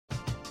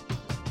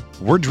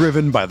We're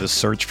driven by the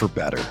search for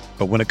better.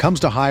 But when it comes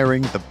to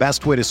hiring, the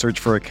best way to search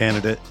for a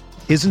candidate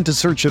isn't to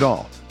search at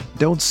all.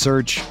 Don't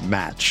search,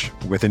 match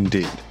with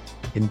Indeed.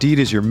 Indeed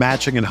is your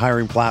matching and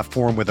hiring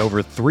platform with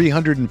over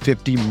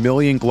 350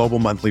 million global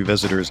monthly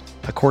visitors,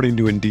 according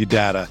to Indeed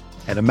data,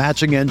 and a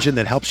matching engine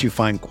that helps you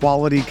find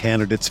quality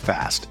candidates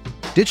fast.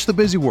 Ditch the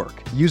busy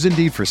work. Use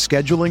Indeed for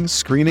scheduling,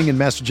 screening, and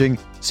messaging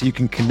so you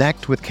can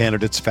connect with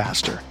candidates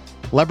faster.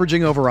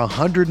 Leveraging over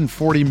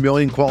 140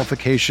 million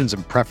qualifications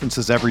and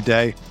preferences every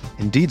day,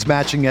 Indeed's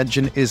matching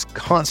engine is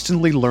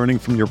constantly learning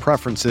from your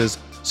preferences,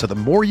 so the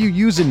more you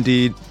use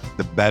Indeed,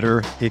 the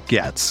better it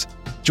gets.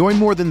 Join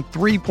more than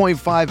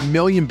 3.5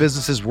 million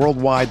businesses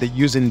worldwide that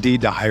use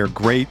Indeed to hire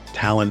great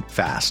talent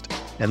fast.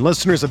 And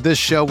listeners of this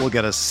show will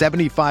get a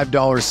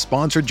 $75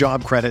 sponsored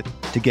job credit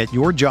to get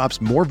your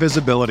jobs more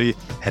visibility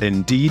at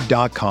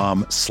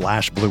Indeed.com/Blue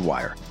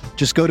Wire.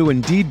 Just go to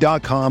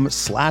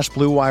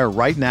Indeed.com/Blue Wire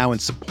right now and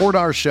support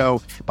our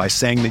show by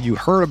saying that you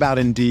heard about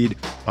Indeed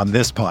on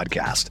this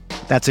podcast.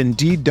 That's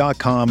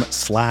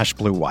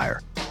Indeed.com/Blue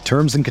Wire.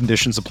 Terms and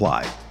conditions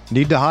apply.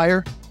 Need to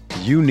hire?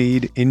 You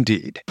need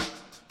Indeed.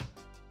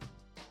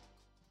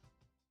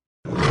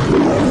 Blue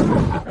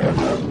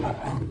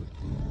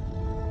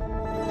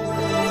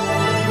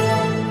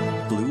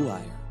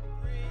Wire.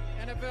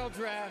 NFL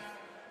Draft.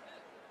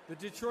 The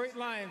Detroit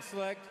Lions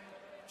select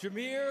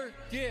Jahmyr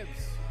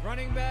Gibbs,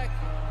 running back,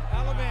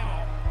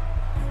 Alabama.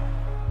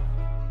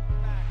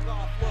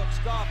 Goff looks,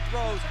 Goff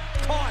throws,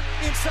 caught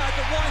inside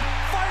the one,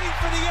 fighting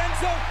for the end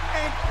zone,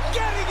 and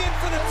getting in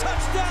for the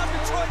touchdown,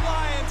 Detroit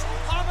Lions.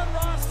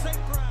 Amon-Ra St.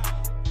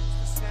 Brown.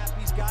 The snap,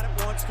 he's got it,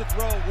 wants to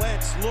throw.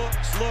 Wentz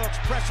looks,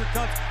 pressure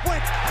comes.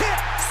 Wentz hit,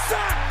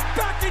 sack,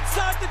 back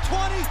inside the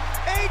 20.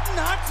 Aiden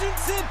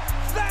Hutchinson,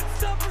 that's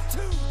number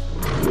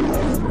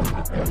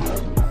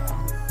 2.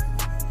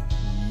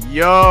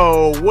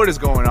 Yo, what is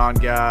going on,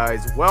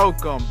 guys?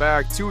 Welcome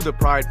back to the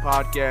Pride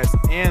Podcast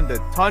and the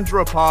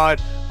Tundra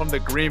Pod from the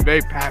Green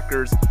Bay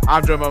Packers.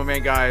 I'm joined by my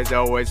main guy, as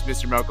always,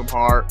 Mr. Malcolm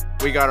Hart.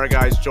 We got our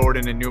guys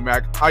Jordan and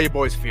Numac. How you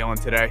boys feeling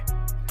today?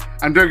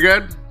 I'm doing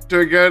good.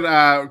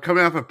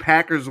 Coming off a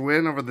Packers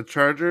win over the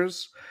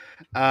Chargers.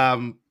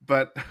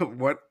 But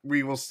what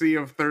we will see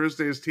of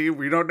Thursday's team,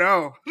 we don't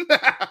know.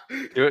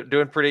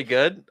 Doing pretty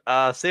good.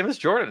 Same as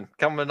Jordan,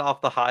 coming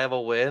off the high of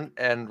a win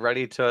and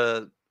ready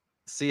to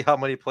see how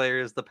many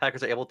players the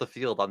Packers are able to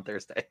field on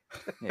Thursday.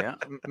 Yeah.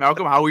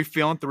 Malcolm, how are we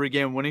feeling?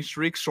 3-game winning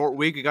streak, short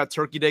week. We got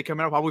Turkey Day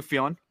coming up. How are we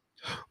feeling?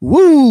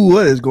 Woo,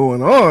 what is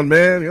going on,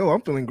 man? Yo,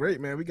 I'm feeling great,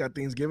 man. We got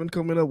Thanksgiving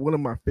coming up, one of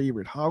my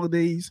favorite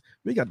holidays.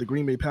 We got the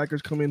Green Bay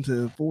Packers coming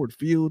to Ford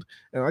Field,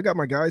 and I got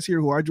my guys here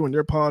who I joined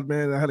their pod,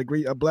 man. I had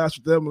a blast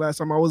with them last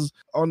time I was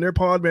on their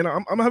pod, man.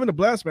 I'm having a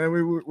blast, man.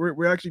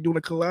 We're actually doing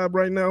a collab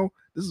right now.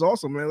 This is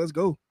awesome, man. Let's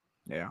go.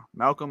 Yeah.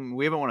 Malcolm,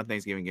 we haven't won a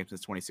Thanksgiving game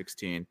since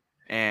 2016,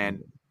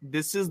 and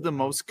this is the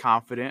most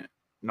confident,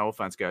 no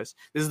offense, guys,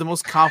 this is the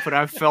most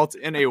confident I've felt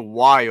in a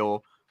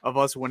while of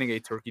us winning a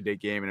Turkey Day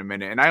game in a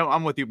minute. And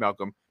I'm with you,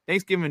 Malcolm.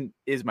 Thanksgiving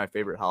is my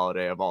favorite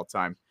holiday of all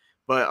time.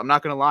 But I'm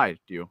not going to lie to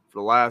you. For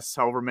the last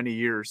however many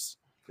years,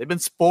 they've been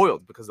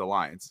spoiled because of the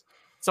Lions.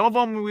 Some of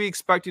them we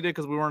expected it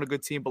because we weren't a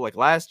good team. But like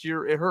last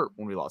year, it hurt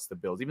when we lost the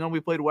Bills. Even though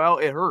we played well,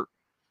 it hurt.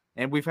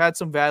 And we've had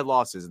some bad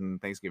losses in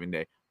Thanksgiving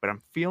Day. But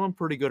I'm feeling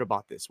pretty good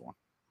about this one.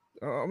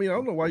 I mean, I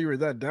don't know why you were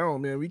that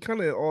down, man. We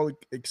kind of all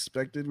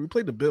expected. We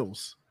played the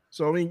Bills.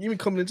 So, I mean, even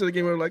coming into the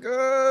game, we were like,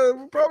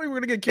 probably we're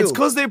going to get killed. It's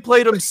because they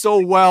played them so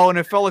well, and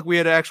it felt like we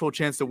had an actual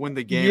chance to win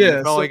the game.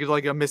 Yeah, it felt like it was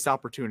like a missed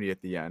opportunity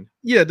at the end.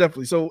 Yeah,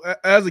 definitely. So,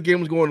 as the game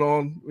was going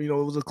on, it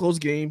was a close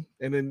game.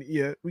 And then,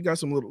 yeah, we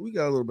got a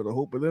little bit of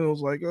hope. But then it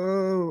was like,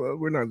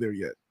 we're not there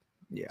yet.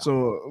 Yeah.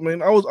 So, I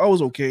mean, I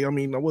was okay. I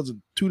mean, I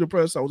wasn't too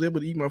depressed. I was able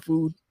to eat my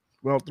food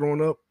without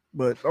throwing up,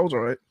 but I was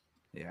all right.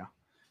 Yeah.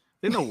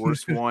 I think the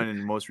worst one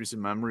in most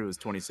recent memory was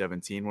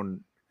 2017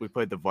 when we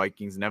played the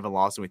Vikings and Evan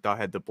Lawson, we thought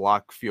had the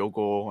block field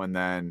goal and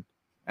then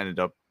ended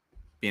up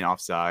being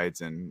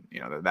offsides, and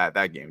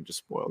that game just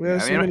spoiled. Yeah,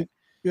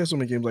 so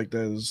many games like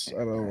that.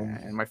 I don't know.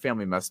 And my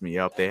family messed me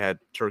up. They had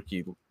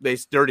turkey. They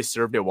already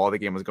served it while the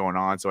game was going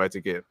on, so I had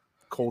to get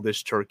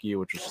coldish turkey,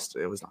 which was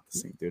it was not the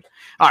same, dude.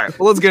 All right,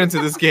 well, let's get into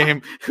this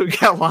game. We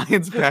got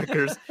Lions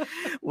Packers.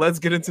 Let's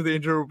get into the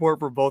injury report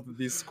for both of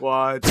these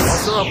squads. I'll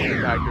start off with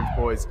the Packers,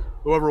 boys.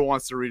 Whoever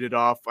wants to read it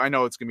off. I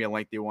know it's gonna be a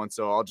lengthy one,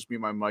 so I'll just mute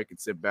my mic and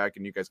sit back,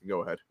 and you guys can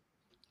go ahead.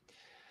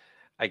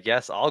 I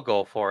guess I'll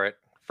go for it.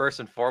 First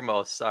and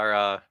foremost,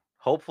 our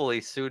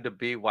hopefully soon to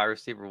be wide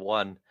receiver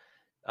one,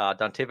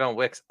 Dontayvion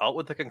Wicks, out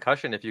with a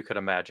concussion, if you could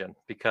imagine,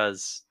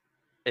 because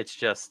it's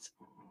just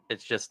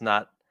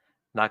not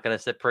going to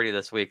sit pretty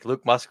this week.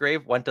 Luke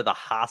Musgrave went to the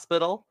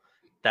hospital.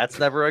 That's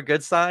never a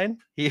good sign.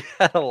 He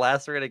had a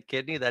lacerated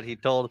kidney that he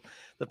told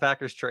the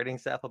Packers training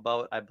staff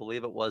about, I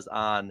believe it was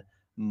on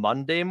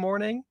Monday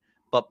morning.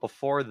 But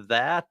before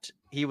that,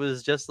 he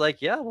was just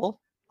like, yeah, well,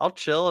 I'll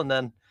chill. And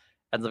then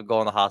ends up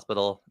going to the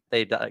hospital.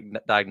 They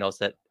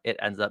diagnose it. It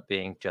ends up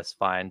being just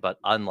fine, but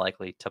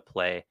unlikely to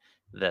play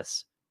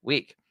this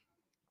week.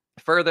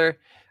 Further,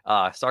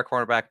 star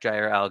cornerback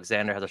Jair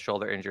Alexander has a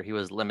shoulder injury. He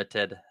was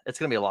limited. It's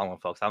going to be a long one,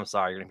 folks. I'm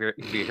sorry. You're going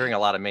to be hearing a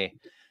lot of me.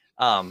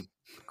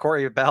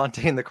 Corey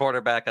Ballentine, the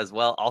quarterback, as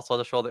well, also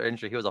has a shoulder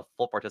injury. He was a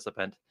full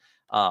participant.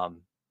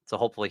 So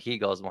hopefully he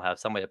goes and we'll have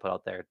somebody to put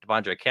out there.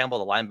 Devondre Campbell,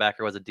 the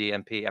linebacker, was a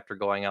DMP after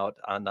going out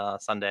on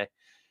Sunday.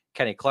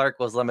 Kenny Clark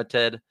was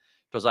limited.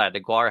 Josiah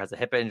DeGuara has a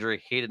hip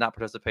injury. He did not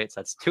participate. So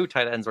that's 2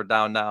 tight ends are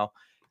down now.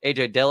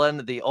 AJ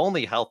Dillon, the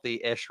only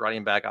healthy-ish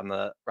running back on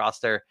the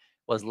roster,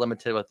 was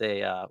limited with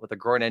a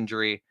groin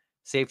injury.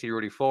 Safety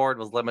Rudy Ford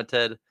was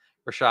limited.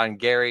 Rashawn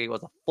Gary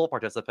was a full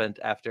participant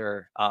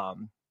after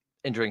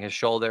injuring his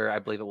shoulder. I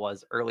believe it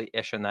was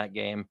early-ish in that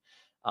game.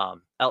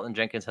 Elton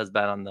Jenkins has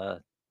been on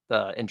the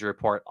injury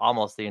report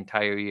almost the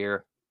entire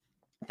year,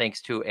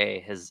 thanks to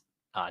his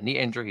knee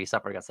injury he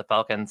suffered against the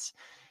Falcons.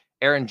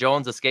 Aaron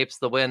Jones escapes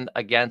the win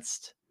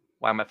against.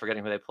 Why am I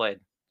forgetting who they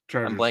played?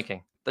 Chargers. I'm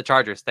blanking. The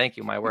Chargers. Thank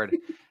you, my word.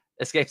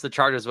 Escapes the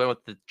Chargers win with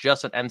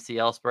just an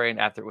MCL sprain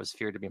after it was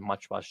feared to be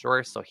much, much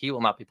worse. So he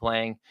will not be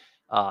playing.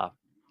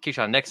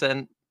 Keyshawn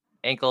Nixon,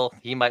 ankle,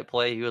 he might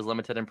play. He was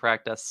limited in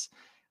practice.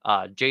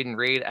 Jaden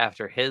Reed,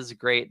 after his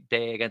great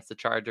day against the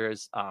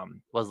Chargers,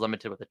 was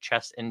limited with a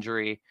chest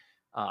injury.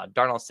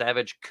 Darnell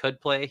Savage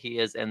could play. He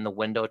is in the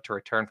window to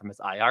return from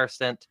his IR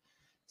stint.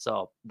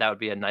 So that would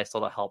be a nice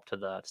little help to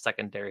the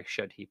secondary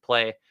should he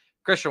play.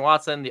 Christian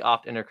Watson, the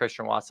oft-injured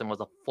Christian Watson, was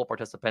a full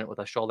participant with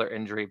a shoulder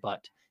injury,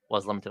 but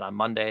was limited on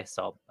Monday.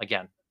 So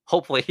again,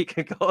 hopefully he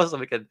can go so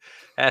we could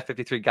have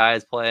 53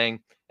 guys playing.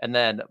 And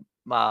then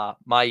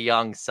my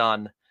young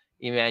son,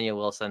 Emmanuel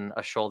Wilson,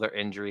 a shoulder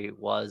injury,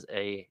 was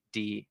a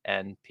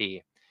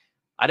DNP.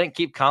 I didn't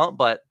keep count,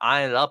 but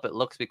I ended up, it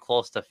looks to be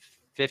close to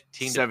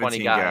 15 to 20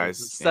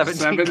 guys.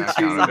 17 guys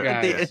on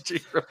the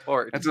injury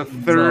report. That's a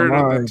third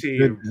of the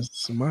team.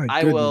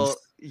 I will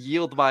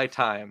yield my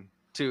time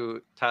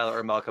to Tyler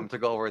or Malcolm to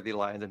go over the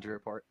Lions injury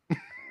report.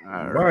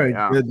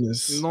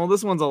 Goodness. No,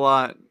 this one's a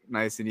lot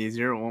nice and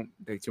easier. It won't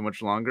take too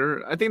much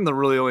longer. I think the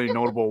really only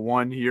notable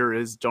one here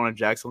is Jonah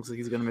Jackson. Looks like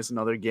he's going to miss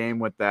another game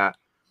with that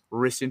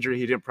wrist injury.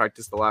 He didn't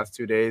practice the last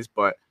 2 days,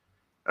 but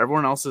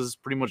everyone else is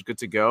pretty much good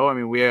to go. I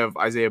mean, we have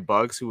Isaiah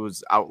Buggs, who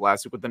was out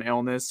last week with an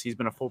illness. He's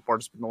been a full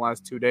participant in the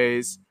last 2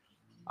 days.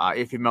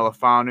 Ife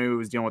Melifanu,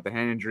 who's dealing with the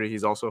hand injury,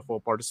 he's also a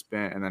full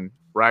participant. And then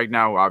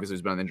Ragnow, obviously,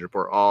 has been on the injury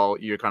report all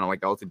year, kind of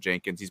like Elton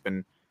Jenkins. He's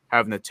been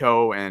having the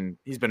toe, and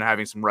he's been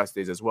having some rest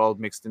days as well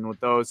mixed in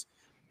with those.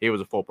 He was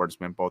a full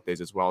participant both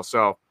days as well.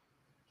 So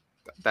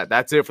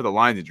that's it for the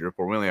Lions injury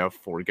report. We only have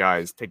 4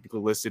 guys technically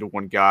listed,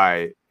 1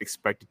 guy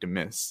expected to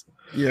miss.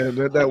 Yeah,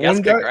 that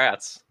one guy.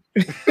 Congrats.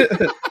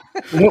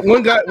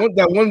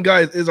 one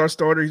guy is our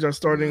starter. He's our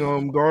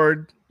starting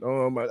guard.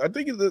 I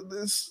think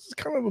it's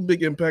kind of a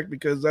big impact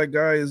because that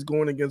guy is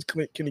going against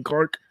Kenny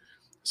Clark.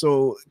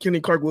 So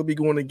Kenny Clark will be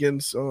going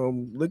against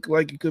look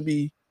like it could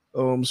be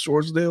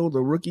Shoresdale,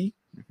 the rookie.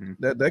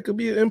 Mm-hmm. That could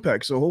be an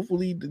impact. So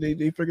hopefully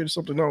they figured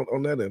something out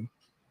on that end.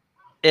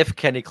 If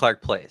Kenny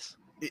Clark plays.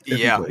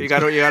 Yeah, you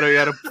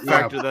gotta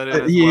factor that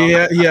in.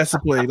 Yeah, he has to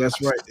play. That's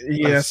right.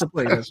 He has to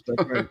play. That's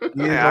right.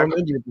 He is on the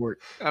injury report.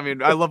 I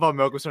mean, I love how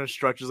Malcolm sort of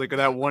stretches like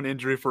that one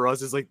injury for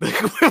us is like the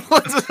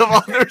equivalent of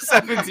other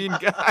 17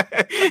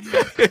 guys.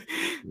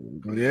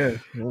 Yeah.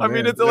 I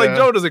mean, it's like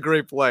Joe is a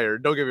great player.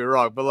 Don't get me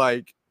wrong, but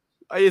like,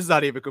 it's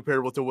not even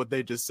comparable to what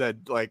they just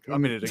said like a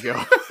minute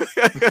ago.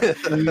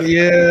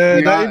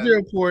 That injury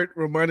report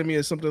reminded me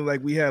of something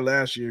like we had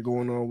last year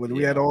going on when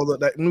we had all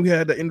that. We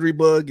had the injury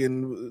bug,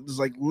 and it was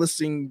like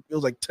listing. It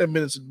was like 10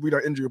 minutes to read our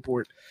injury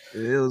report.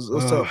 It was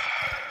tough.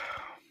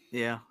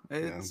 Yeah,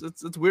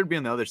 it's weird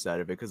being the other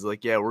side of it because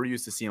like we're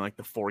used to seeing like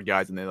the 4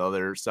 guys on the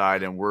other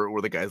side, and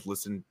we're the guys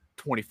listing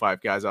 25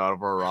 guys out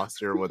of our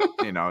roster with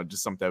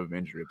just some type of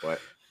injury.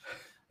 But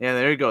yeah,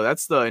 there you go.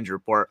 That's the injury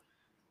report.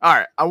 All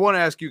right, I want to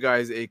ask you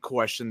guys a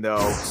question,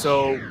 though.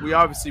 So we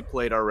obviously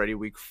played already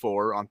week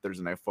 4 on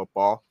Thursday Night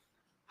Football.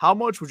 How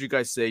much would you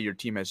guys say your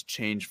team has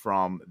changed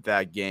from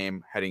that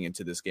game heading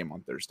into this game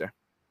on Thursday?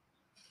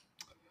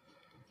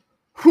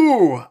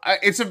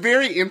 It's a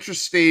very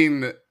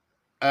interesting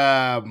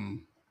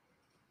kind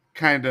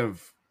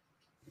of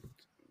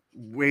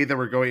way that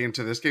we're going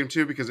into this game,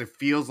 too, because it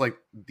feels like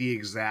the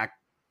exact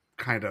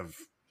kind of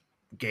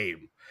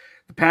game.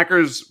 The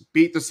Packers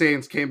beat the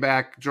Saints, came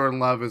back. Jordan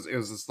Love is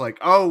just like,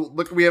 oh,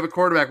 look, we have a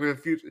quarterback. We have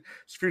a future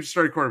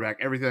starting quarterback,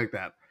 everything like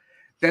that.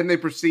 Then they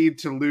proceed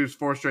to lose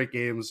 4 straight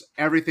games.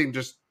 Everything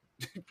just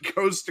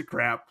goes to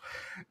crap.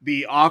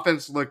 The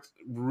offense looked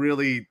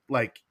really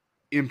like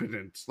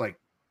impotent, like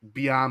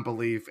beyond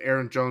belief.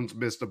 Aaron Jones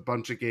missed a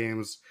bunch of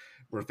games.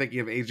 We're thinking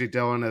of AJ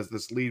Dillon as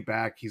this lead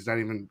back. He's not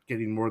even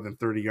getting more than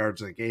 30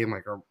 yards in a game.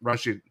 Like our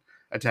rushing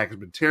attack has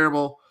been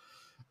terrible.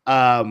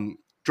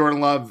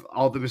 Jordan Love,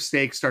 all the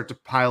mistakes start to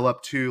pile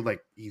up too.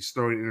 Like he's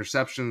throwing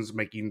interceptions,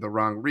 making the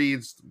wrong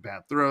reads,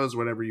 bad throws,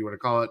 whatever you want to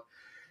call it.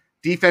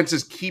 Defense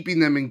is keeping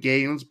them in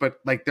games, but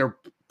like they're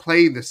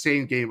playing the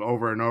same game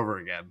over and over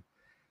again.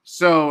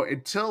 So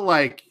until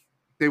like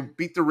they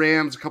beat the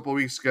Rams a couple of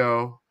weeks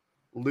ago,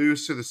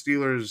 lose to the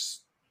Steelers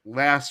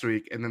last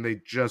week, and then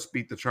they just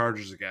beat the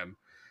Chargers again.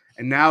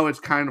 And now it's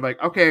kind of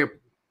like, okay,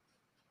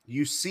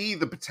 you see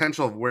the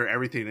potential of where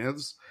everything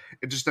is.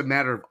 It's just a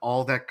matter of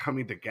all that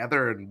coming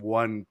together in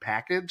one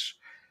package.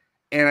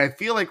 And I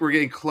feel like we're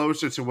getting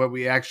closer to what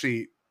we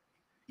actually,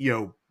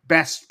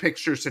 best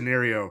picture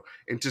scenario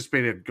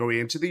anticipated going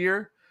into the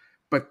year.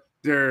 But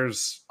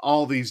there's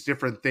all these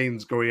different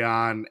things going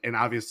on. And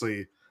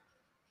obviously,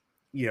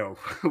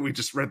 we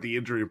just read the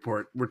injury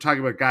report. We're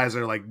talking about guys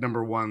that are like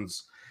number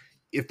ones.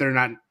 If they're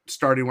not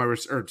starting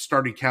or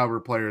starting caliber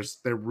players,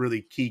 they're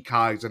really key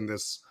cogs in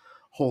this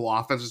whole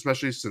offense,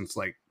 especially since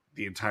like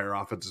the entire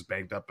offense is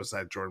banged up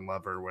besides Jordan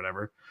Love or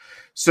whatever.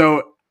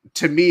 So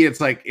to me,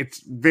 it's like,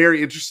 it's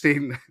very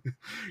interesting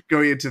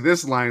going into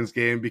this Lions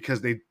game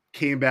because they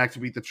came back to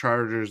beat the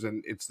Chargers.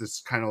 And it's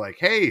this kind of like,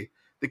 hey,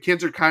 the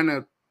kids are kind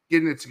of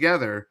getting it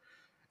together.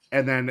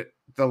 And then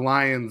the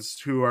Lions,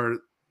 who are,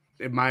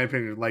 in my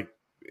opinion, like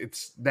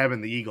it's them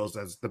and the Eagles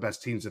as the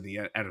best teams in the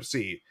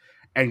NFC.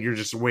 And you're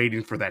just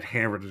waiting for that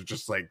hammer to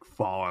just like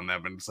fall on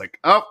them. And it's like,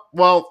 oh,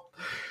 well,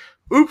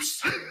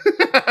 oops.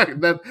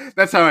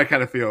 That's how I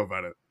kind of feel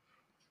about it.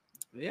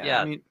 Yeah.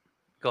 I mean,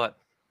 go ahead.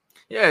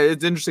 Yeah,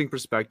 it's interesting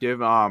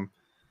perspective.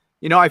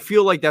 I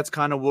feel like that's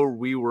kind of where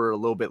we were a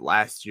little bit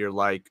last year.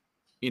 Like,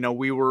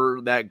 we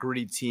were that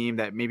gritty team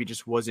that maybe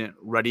just wasn't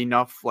ready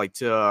enough, like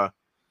to,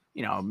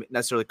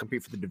 necessarily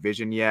compete for the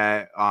division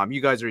yet.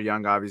 You guys are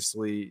young,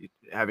 obviously,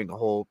 having a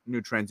whole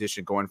new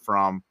transition going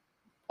from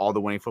all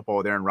the winning football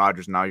with Aaron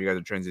Rodgers. Now you guys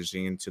are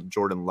transitioning into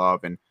Jordan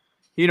Love. And,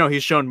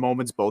 he's shown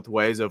moments both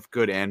ways of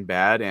good and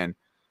bad. And,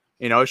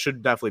 it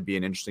should definitely be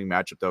an interesting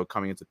matchup, though,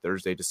 coming into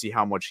Thursday to see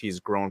how much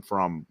he's grown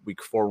from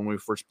week 4 when we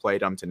first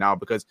played him to now.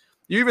 Because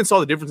you even saw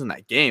the difference in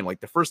that game. Like,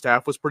 the first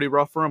half was pretty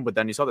rough for him, but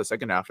then you saw the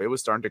second half. It was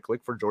starting to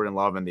click for Jordan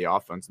Love and the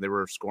offense. They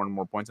were scoring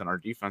more points on our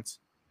defense.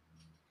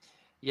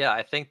 Yeah,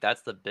 I think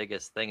that's the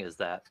biggest thing is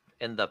that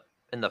in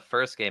the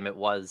first game, it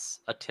was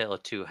a tale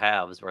of two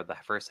halves where the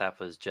first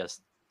half was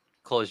just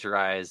close your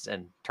eyes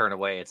and turn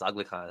away. It's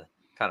ugly kind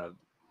of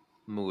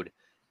mood.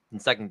 And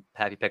second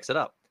half, he picks it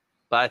up.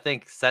 But I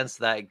think since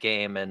that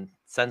game and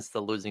since the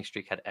losing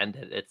streak had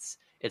ended, it's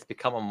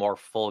become a more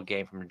full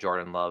game from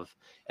Jordan Love,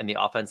 and the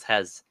offense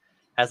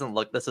hasn't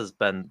looked. This has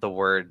been the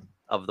word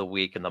of the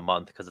week and the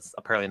month because it's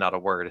apparently not a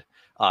word.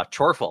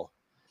 Choreful.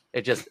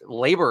 It just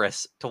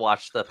laborious to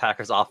watch the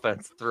Packers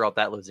offense throughout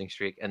that losing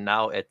streak, and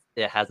now it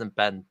hasn't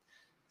been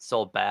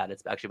so bad.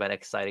 It's actually been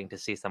exciting to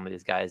see some of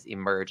these guys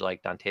emerge,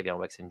 like Dontavion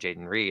Wicks and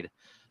Jaden Reed,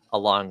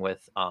 along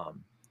with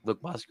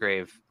Luke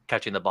Musgrave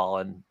catching the ball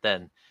and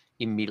then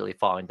immediately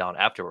falling down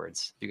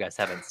afterwards. If you guys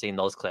haven't seen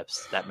those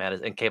clips, that man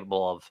is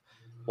incapable of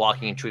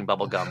walking and chewing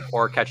bubble gum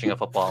or catching a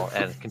football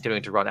and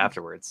continuing to run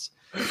afterwards.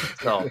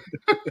 So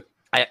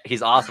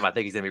he's awesome. I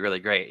think he's gonna be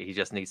really great. He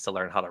just needs to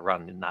learn how to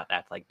run and not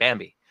act like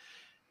Bambi.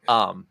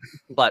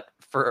 But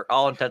for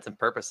all intents and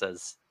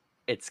purposes,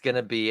 it's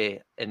gonna be,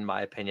 in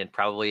my opinion,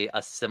 probably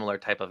a similar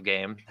type of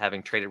game.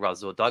 Having traded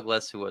Rasul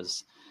Douglas, who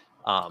was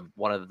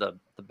one of the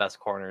best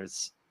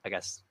corners, I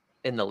guess,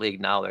 in the league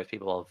now. There's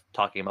people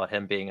talking about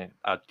him being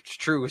a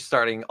true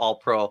starting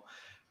all-pro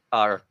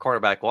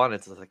cornerback one.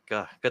 It's like,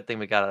 good thing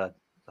we got a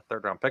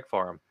third-round pick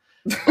for him.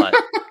 But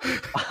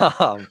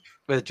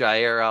with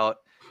Jair out,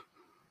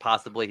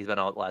 possibly he's been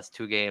out the last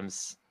 2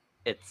 games.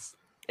 It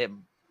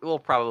will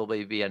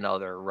probably be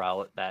another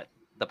route that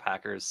the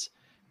Packers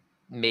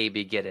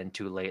maybe get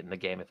into late in the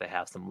game if they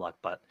have some luck.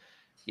 But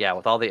yeah,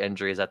 with all the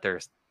injuries that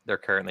they're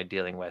currently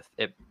dealing with,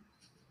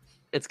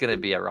 it's going to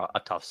be a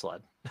tough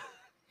sled.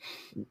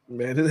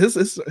 Man,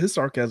 his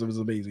sarcasm is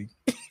amazing.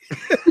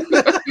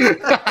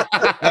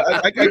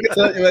 I can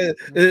tell you, man,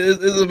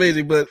 it's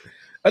amazing. But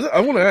I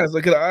want to ask,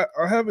 like, I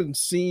haven't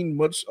seen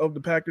much of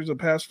the Packers the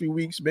past few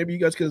weeks. Maybe you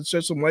guys could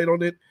shed some light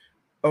on it.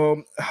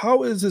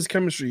 How is his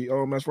chemistry?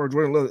 As far as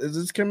Jordan Love, is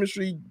his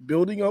chemistry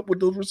building up with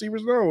those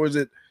receivers now, or is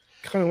it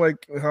kind of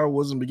like how it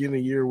was in the beginning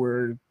of the year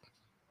where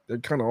they're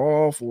kind of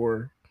off?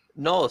 Or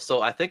no,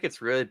 so I think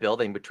it's really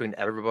building between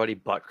everybody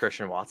but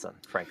Christian Watson.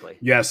 Frankly,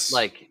 yes,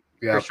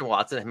 Yeah. Christian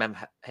Watson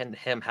and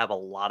him have a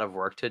lot of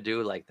work to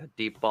do. Like the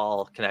deep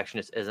ball connection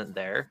just isn't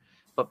there.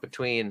 But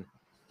between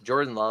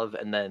Jordan Love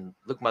and then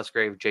Luke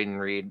Musgrave, Jaden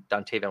Reed,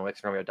 Dontavion Wicks,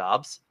 and Romeo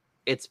Doubs,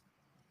 it's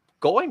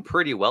going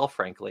pretty well,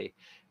 frankly.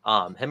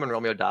 Him and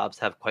Romeo Doubs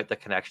have quite the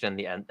connection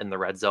in the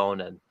red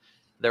zone. And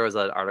there was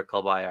an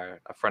article by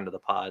a friend of the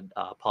pod,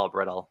 Paul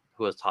Brittle,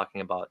 who was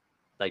talking about,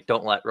 like,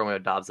 don't let Romeo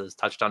Doubs'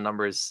 touchdown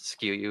numbers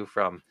skew you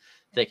from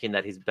thinking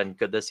that he's been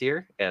good this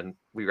year. And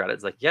we read it.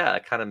 It's like, yeah,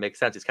 it kind of makes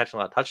sense. He's catching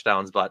a lot of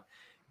touchdowns, but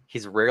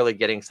he's rarely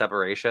getting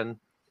separation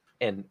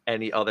in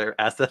any other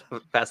facet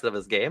of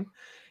his game.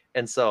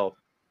 And so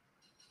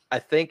I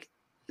think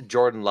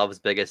Jordan Love's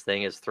biggest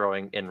thing is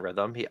throwing in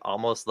rhythm. He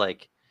almost,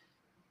 like,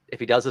 if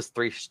he does his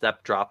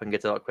 3-step drop and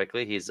gets it out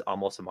quickly, he's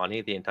almost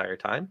money the entire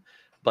time.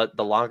 But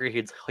the longer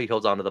he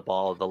holds onto the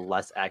ball, the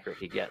less accurate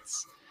he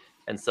gets.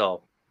 And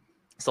so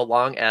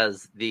long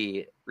as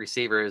the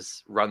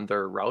receivers run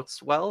their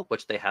routes well,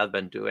 which they have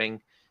been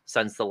doing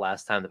since the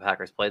last time the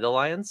Packers played the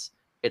Lions,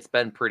 it's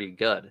been pretty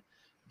good.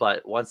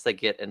 But once they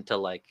get into,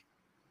 like,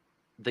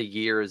 the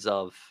years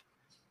of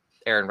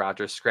Aaron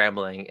Rodgers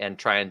scrambling and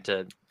trying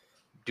to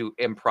do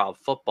improv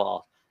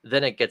football,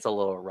 then it gets a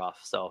little rough.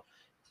 So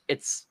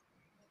it's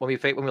when we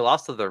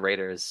lost to the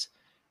Raiders,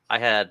 I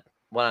had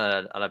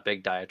one on a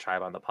big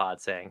diatribe on the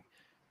pod saying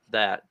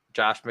that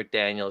Josh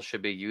McDaniels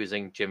should be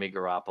using Jimmy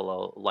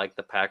Garoppolo like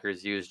the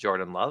Packers use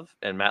Jordan Love,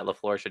 and Matt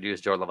LaFleur should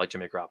use Jordan Love like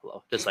Jimmy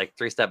Garoppolo. Just like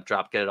 3-step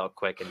drop, get it out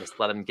quick, and just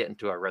let him get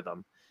into a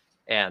rhythm.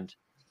 And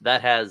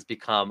that has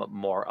become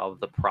more of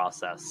the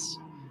process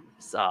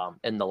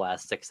in the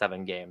last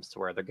 6-7 games, to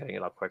where they're getting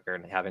it up quicker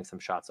and having some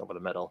shots over the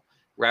middle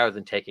rather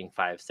than taking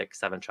 5, 6,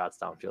 7 shots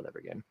downfield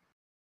every game.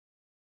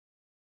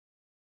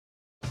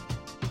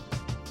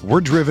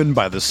 We're driven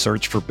by the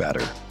search for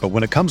better. But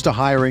when it comes to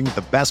hiring,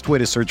 the best way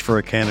to search for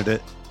a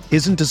candidate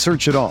isn't to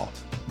search at all.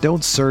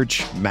 Don't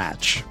search,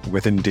 match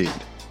with Indeed.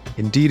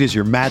 Indeed is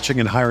your matching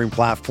and hiring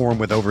platform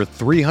with over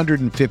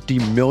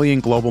 350 million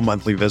global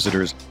monthly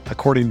visitors,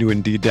 according to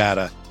Indeed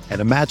data,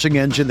 and a matching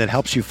engine that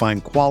helps you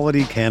find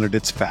quality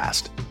candidates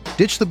fast.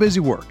 Ditch the busy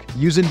work.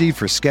 Use Indeed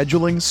for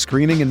scheduling,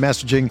 screening, and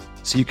messaging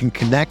so you can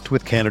connect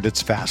with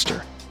candidates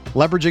faster.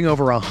 Leveraging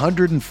over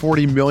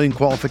 140 million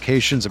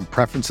qualifications and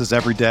preferences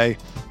every day,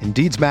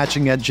 Indeed's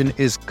matching engine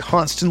is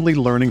constantly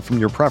learning from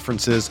your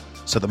preferences,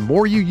 so the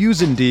more you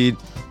use Indeed,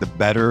 the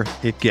better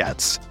it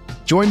gets.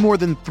 Join more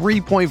than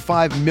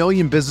 3.5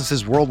 million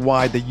businesses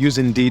worldwide that use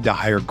Indeed to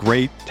hire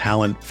great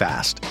talent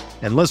fast.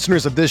 And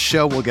listeners of this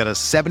show will get a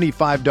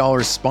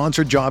 $75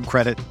 sponsored job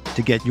credit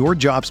to get your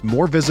jobs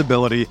more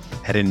visibility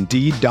at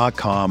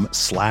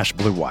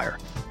Indeed.com/Blue Wire.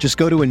 Just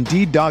go to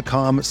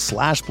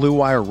Indeed.com/Blue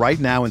Wire right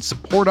now and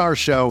support our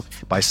show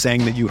by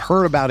saying that you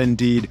heard about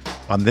Indeed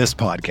on this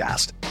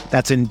podcast.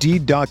 That's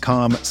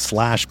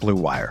Indeed.com/Blue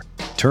Wire.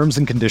 Terms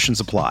and conditions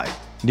apply.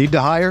 Need to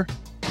hire?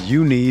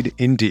 You need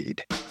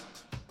Indeed.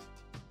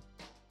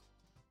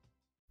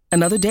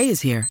 Another day is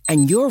here,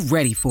 and you're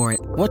ready for it.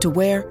 What to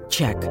wear?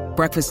 Check.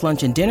 Breakfast,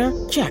 lunch, and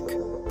dinner? Check.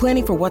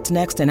 Planning for what's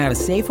next and how to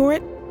save for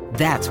it?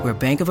 That's where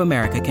Bank of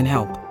America can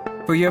help.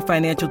 For your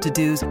financial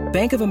to-dos,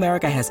 Bank of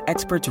America has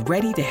experts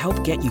ready to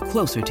help get you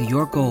closer to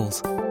your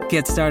goals.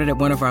 Get started at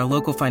one of our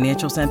local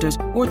financial centers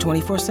or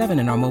 24/7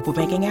 in our mobile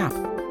banking app.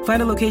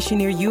 Find a location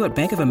near you at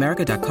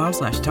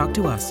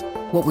bankofamerica.com/talktous.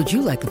 What would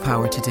you like the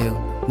power to do?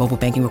 Mobile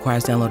banking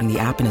requires downloading the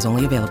app and is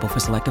only available for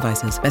select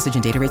devices. Message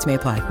and data rates may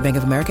apply. Bank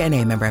of America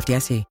NA, member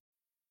FDIC.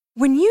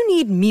 When you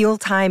need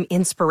mealtime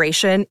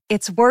inspiration,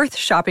 it's worth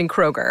shopping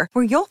Kroger,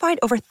 where you'll find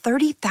over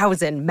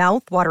 30,000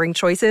 mouth-watering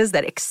choices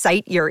that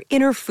excite your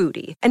inner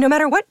foodie. And no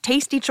matter what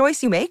tasty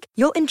choice you make,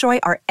 you'll enjoy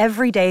our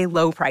everyday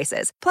low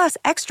prices, plus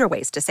extra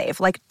ways to save,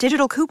 like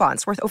digital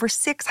coupons worth over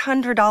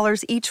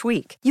 $600 each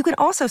week. You can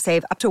also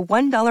save up to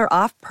 $1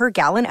 off per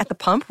gallon at the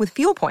pump with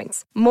fuel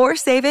points. More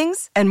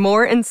savings and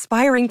more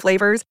inspiring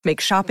flavors make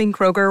shopping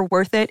Kroger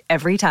worth it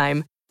every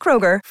time.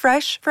 Kroger,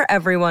 fresh for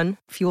everyone.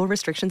 Fuel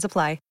restrictions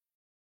apply.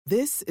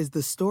 This is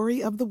the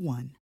story of the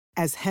one.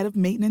 As head of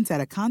maintenance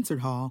at a concert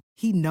hall,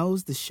 he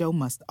knows the show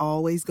must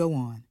always go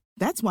on.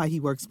 That's why he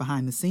works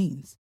behind the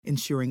scenes,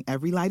 ensuring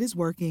every light is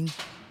working,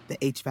 the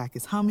HVAC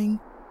is humming,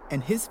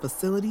 and his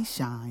facility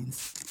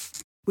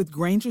shines. With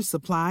Grainger's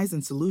supplies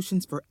and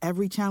solutions for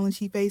every challenge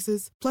he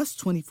faces, plus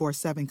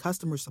 24/7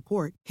 customer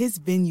support, his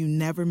venue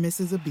never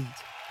misses a beat.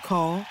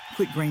 Call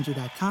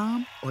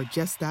quickgrainger.com or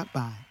just stop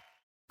by.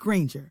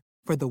 Grainger,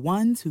 for the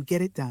ones who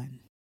get it done.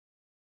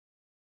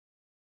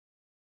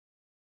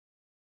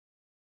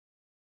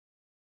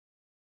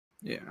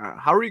 Yeah.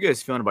 How are you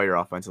guys feeling about your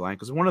offensive line?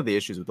 Because one of the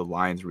issues with the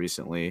Lions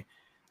recently,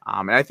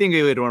 and I think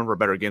we had one of our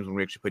better games when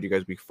we actually played you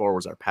guys week 4,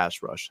 was our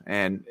pass rush.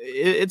 And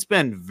it's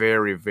been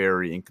very,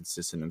 very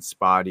inconsistent and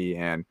spotty.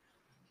 And,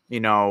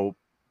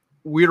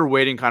 we're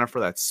waiting kind of for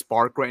that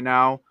spark right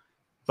now,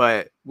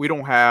 but we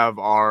don't have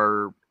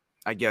our,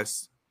 I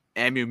guess,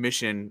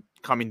 ammunition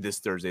coming this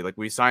Thursday. Like,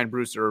 we signed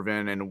Bruce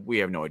Irvin, and we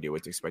have no idea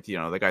what to expect.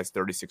 The guy's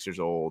 36 years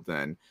old,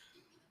 and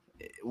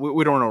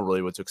we don't know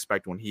really what to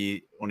expect when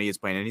he is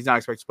playing, and he's not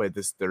expected to play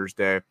this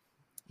Thursday.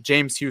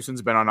 James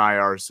Houston's been on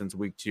IR since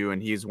week 2,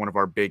 and he's one of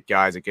our big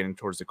guys at getting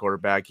towards the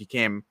quarterback. He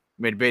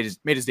made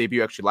his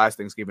debut actually last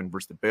Thanksgiving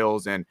versus the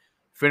Bills and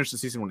finished the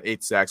season with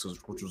 8 sacks,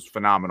 which was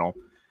phenomenal.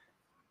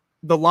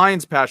 The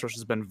Lions pass rush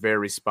has been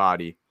very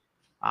spotty.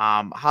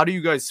 How do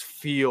you guys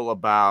feel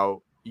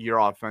about your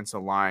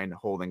offensive line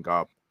holding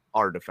up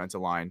our defensive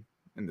line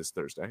in this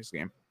Thursday's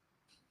game?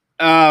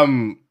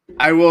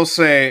 I will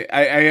say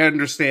I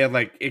understand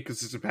like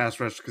inconsistent pass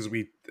rush because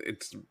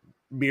it's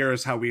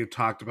mirrors how we had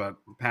talked about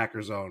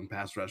Packers' own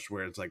pass rush,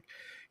 where it's like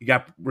you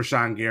got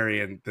Rashawn Gary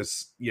and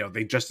this,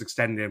 they just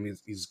extended him.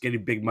 He's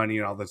getting big money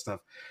and all this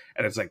stuff,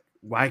 and it's like,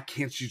 why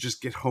can't you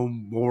just get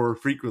home more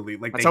frequently?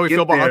 Like, that's how we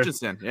feel about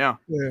Hutchinson. Yeah.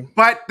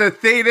 But the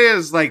thing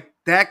is, like,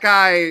 that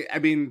guy, I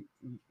mean,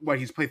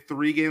 he's played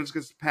 3 games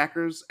against the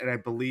Packers, and I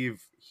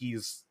believe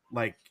he's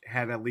like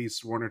had at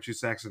least 1 or 2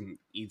 sacks in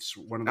each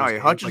one of those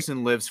games.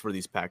 Hutchinson lives for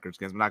these Packers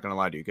games. I'm not going to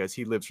lie to you guys.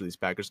 He lives for these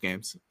Packers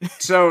games.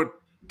 So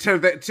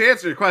to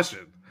answer your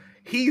question,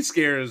 he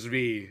scares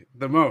me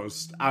the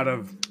most out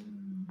of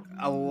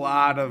a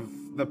lot of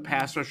the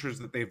pass rushers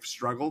that they've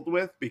struggled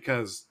with,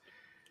 because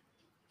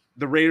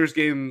the Raiders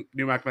game,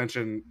 Newmack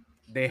mentioned,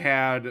 they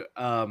had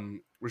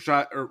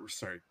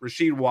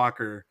Rasheed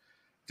Walker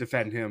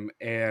defend him,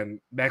 and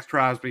Max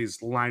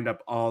Crosby's lined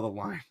up all the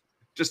line,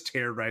 just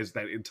terrorized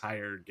that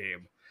entire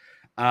game.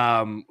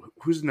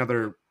 Who's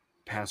another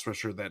pass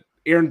rusher that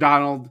Aaron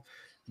Donald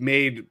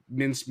made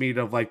mincemeat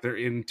of, like, their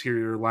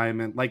interior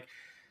linemen? Like,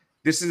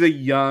 this is a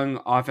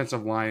young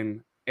offensive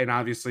line, and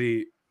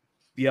obviously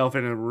the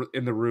elephant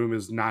in the room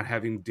is not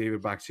having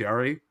David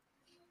Bakhtiari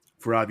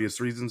for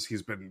obvious reasons.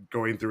 He's been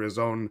going through his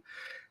own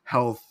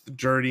health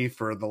journey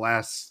for the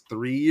last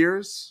 3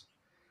 years.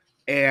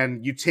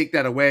 And you take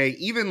that away,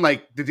 even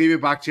like the David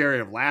Bakhtiari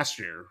of last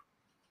year,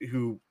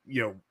 who,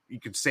 you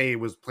could say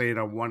was playing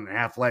on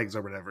 1.5 legs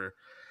or whatever,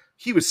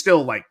 he was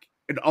still like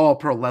an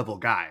all-pro level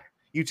guy.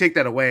 You take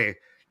that away,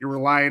 you're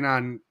relying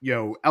on,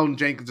 Elton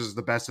Jenkins is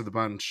the best of the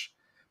bunch.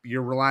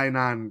 You're relying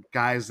on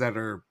guys that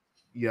are,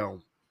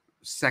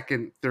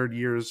 second, third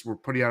years. We're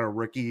putting out a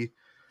rookie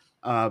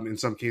in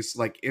some cases.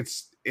 Like,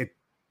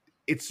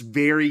 it's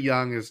very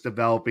young, it's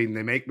developing.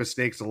 They make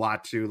mistakes a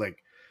lot too.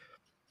 Like,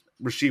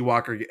 Rasheed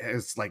Walker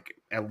has like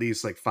at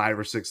least like 5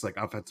 or 6 like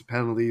offensive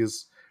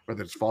penalties,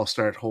 whether it's false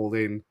start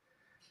holding.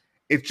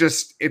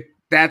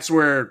 That's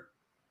where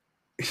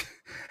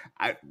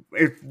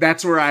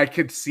that's where I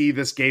could see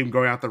this game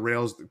going out the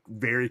rails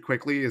very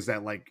quickly, is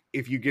that, like,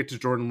 if you get to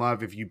Jordan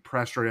Love, if you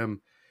pressure him,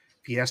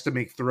 if he has to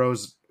make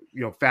throws,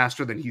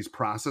 faster than he's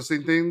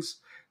processing things,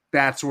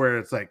 that's where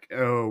it's like,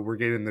 oh, we're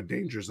getting in the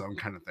danger zone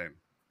kind of thing.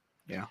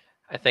 Yeah.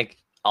 I think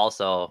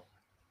also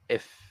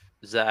if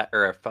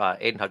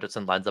Aiden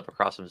Hutchinson lines up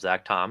across from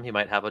Zach Tom, he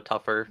might have a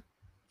tougher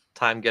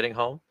time getting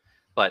home.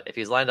 But if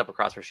he's lined up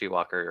across Rasheed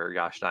Walker or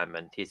Josh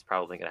Nijman, he's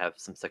probably going to have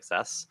some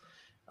success.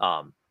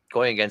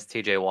 Going against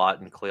TJ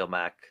Watt and Khalil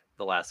Mack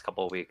the last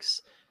couple of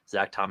weeks,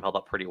 Zach Tom held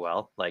up pretty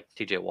well. Like,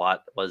 TJ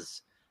Watt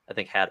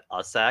had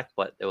a sack,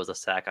 but it was a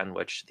sack on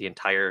which the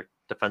entire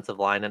defensive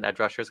line and edge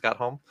rushers got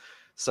home.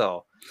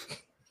 So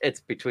it's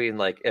between,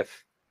 like,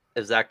 if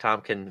Zach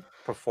Tom can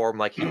perform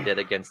like he did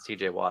against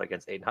TJ Watt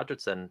against Aiden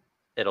Hutchinson,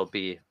 it'll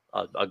be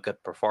a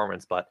good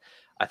performance. But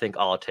I think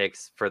all it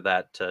takes for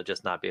that to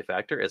just not be a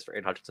factor is for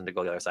Aiden Hutchinson to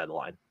go the other side of the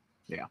line.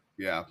 Yeah.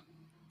 Yeah.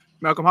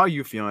 Malcolm, how are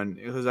you feeling?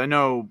 Because I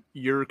know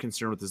your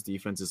concern with this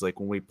defense is, like,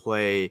 when we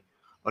play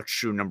a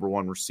true number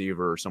one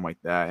receiver or something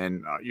like that,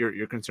 and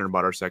you're concerned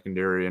about our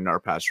secondary and our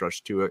pass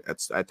rush too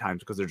at times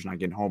because they're just not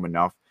getting home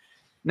enough.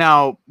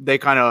 Now, they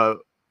kind of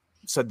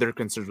said their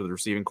concerns with the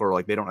receiving core,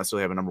 like, they don't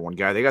necessarily have a number one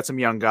guy. They got some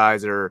young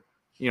guys that are,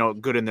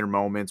 good in their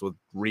moments with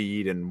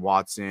Reed and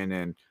Watson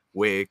and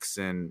Wicks,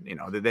 and,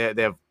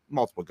 they have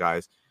multiple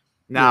guys.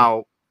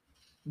 Now,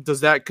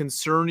 does that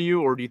concern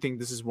you, or do you think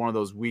this is one of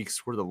those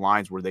weeks where the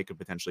lines where they could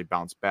potentially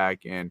bounce back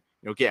and,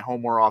 get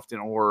home more often,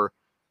 or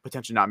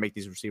potentially not make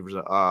these receivers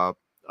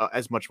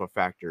as much of a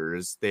factor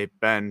as they've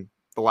been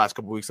the last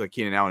couple of weeks, like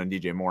Keenan Allen and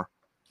DJ Moore?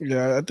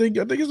 Yeah, I think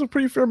it's a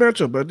pretty fair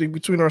matchup. I think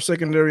between our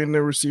secondary and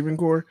their receiving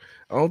core,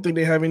 I don't think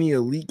they have any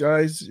elite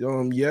guys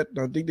yet.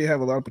 I think they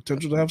have a lot of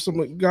potential to have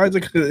some guys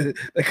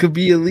that could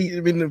be elite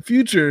in the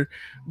future.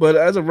 But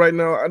as of right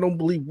now, I don't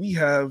believe we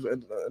have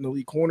an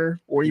elite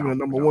corner or even a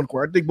number one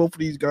corner. I think both of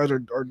these guys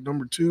are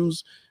number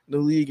twos in the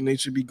league, and they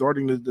should be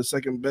guarding the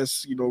second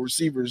best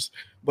receivers.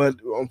 But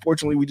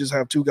unfortunately, we just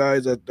have 2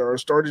 guys that are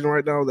starting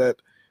right now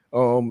that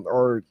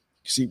are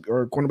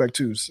cornerback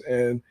twos.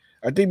 And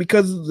I think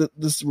because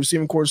this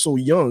receiving core is so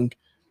young,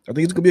 I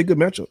think it's going to be a good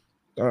matchup.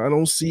 I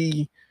don't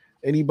see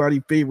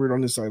anybody favored on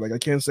this side. Like, I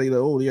can't say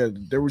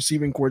that, their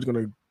receiving core is going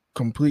to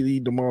completely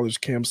demolish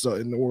Cam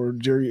Sutton or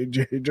Jerry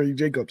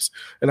Jacobs.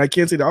 And I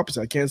can't say the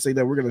opposite. I can't say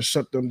that we're going to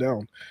shut them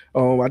down.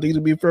 I think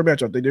it'll be a fair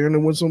matchup. I think they're going to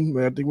win some.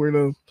 And I think we're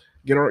going to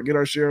get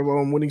our share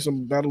of winning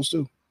some battles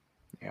too.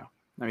 Yeah.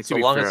 I mean, so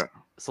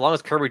long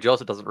as Kirby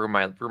Joseph doesn't ruin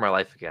my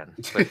life again.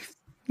 Like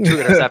 2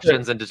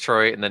 interceptions in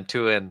Detroit and then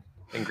 2 in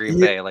Green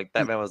Bay. Like,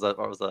 that man was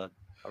a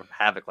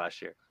havoc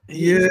last year.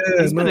 Yeah,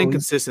 he's been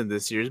inconsistent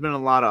this year. There's been a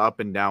lot of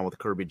up and down with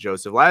Kirby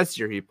Joseph. Last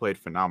year he played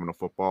phenomenal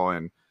football,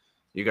 and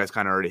you guys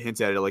kind of already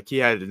hinted at it. Like, he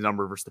had a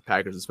number versus the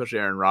Packers, especially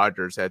Aaron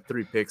Rodgers had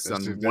 3 picks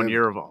on 1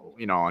 year of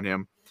on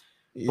him.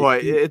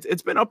 But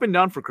it's been up and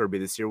down for Kirby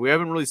this year. We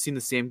haven't really seen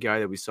the same guy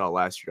that we saw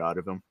last year out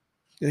of him.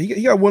 Yeah,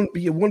 he got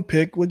one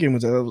pick. What game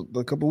was that?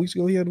 A couple weeks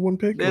ago, he had 1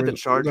 pick. They had the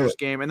Chargers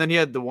game, and then he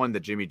had the one that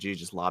Jimmy G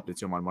just lobbed it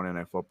to him on Monday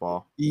Night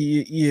Football.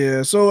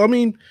 Yeah. So I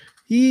mean,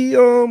 he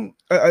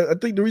I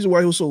think the reason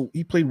why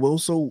he played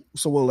so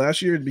well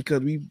last year is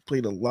because we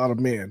played a lot of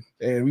man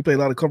and we played a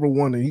lot of cover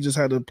 1, and he just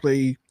had to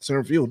play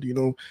center field.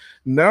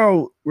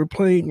 Now we're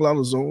playing a lot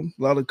of zone,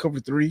 a lot of cover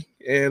 3,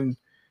 and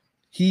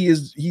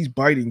he's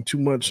biting too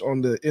much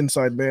on the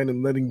inside man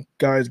and letting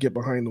guys get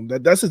behind him.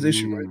 That's his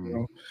issue right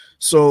now.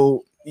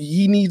 So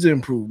he needs to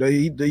improve.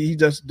 He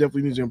just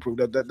definitely needs to improve.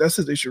 That's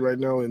his issue right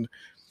now. And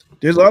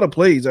there's a lot of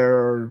plays that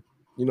are,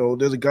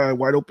 there's a guy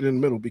wide open in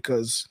the middle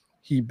because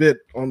he bit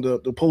on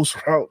the post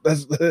route.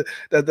 That's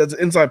the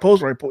inside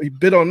post right. He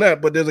bit on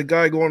that, but there's a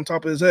guy going on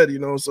top of his head.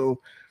 So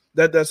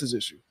that's his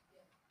issue.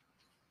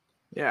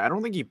 Yeah, I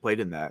don't think he played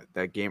in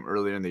that game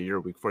earlier in the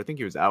year, week 4. I think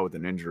he was out with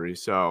an injury.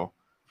 So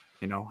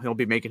You know, he'll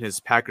be making his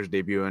Packers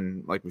debut,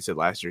 and like we said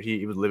last year,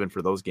 he was living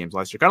for those games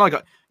last year. Kind of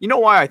like, you know,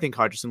 why I think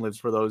Hutchinson lives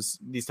for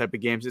these type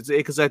of games. It's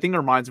because I think it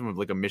reminds him of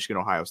like a Michigan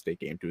Ohio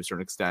State game to a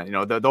certain extent. You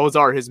know, those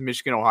are his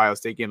Michigan Ohio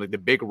State games, like the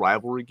big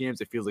rivalry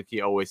games. It feels like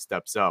he always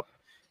steps up,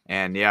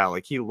 and yeah,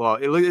 like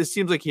it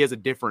seems like he has a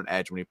different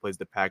edge when he plays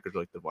the Packers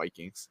or like the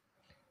Vikings.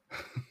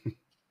 I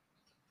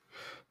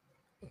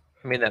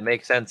mean, that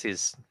makes sense.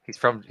 He's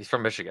from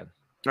Michigan.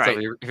 Right.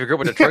 So if you grew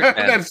up a Detroit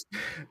fan,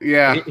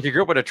 if you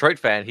grew up a Detroit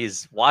fan,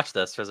 he's watched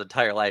this for his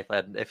entire life.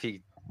 And if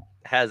he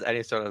has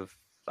any sort of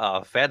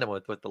fandom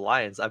with the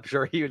Lions, I'm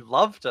sure he would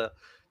love to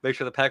make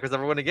sure the Packers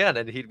never win again,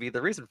 and he'd be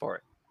the reason for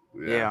it.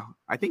 Yeah,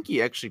 I think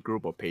he actually grew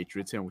up a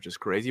Patriots fan, which is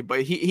crazy.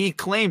 But he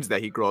claims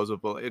that he grew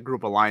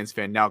up a Lions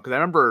fan now. Because I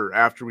remember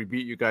after we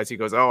beat you guys, he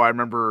goes, "Oh, I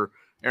remember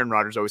Aaron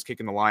Rodgers always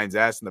kicking the Lions'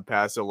 ass in the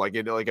past." So I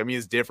mean,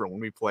 it's different when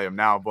we play him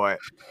now. But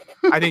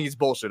I think he's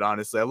bullshit.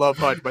 Honestly, I love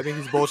Hutch, but I think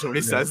he's bullshit when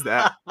he says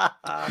that.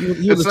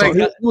 He was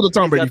a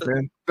Tom Brady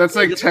fan. That's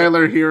like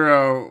Tyler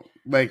Hero.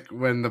 Like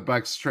when the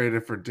Bucks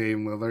traded for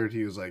Dame Lillard,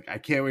 he was like, "I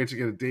can't wait to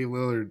get a Dame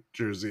Lillard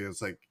jersey."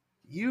 It's like,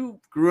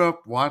 you grew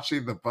up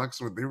watching the Bucks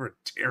when they were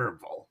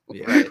terrible.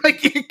 Yeah.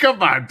 Like,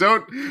 come on,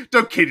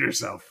 don't kid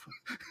yourself.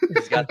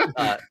 He's got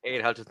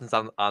Aiden Hutchinson's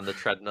on the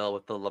treadmill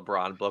with the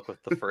LeBron book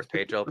with the first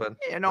page open.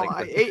 You know,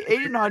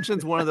 Aiden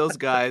Hutchinson's one of those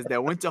guys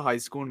that went to high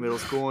school and middle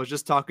school and was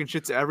just talking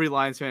shit to every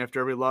Lions fan after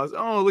every loss.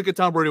 Oh, look at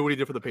Tom Brady, what he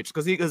did for the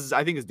Patriots. Because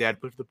I think his dad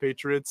played for the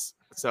Patriots.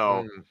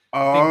 So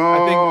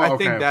I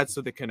think that's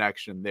the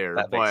connection there.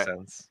 That makes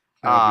sense.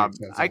 I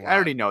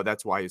already know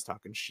that's why he's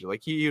talking shit.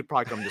 Like he would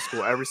probably come to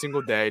school every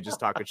single day just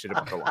talking shit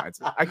about the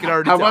Lions. I could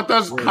already.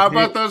 How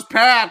about those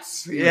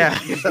Pats? Yeah,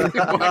 he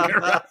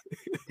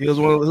was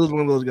one of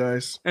those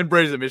guys. And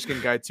Brady's a Michigan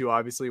guy too.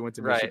 Obviously, he went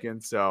to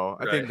Michigan, so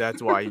I think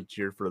that's why he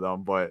cheered for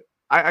them. But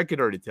I could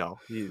already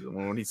tell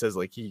when he says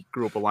like he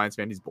grew up a Lions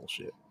fan, he's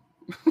bullshit.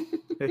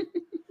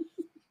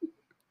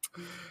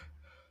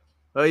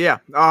 Yeah.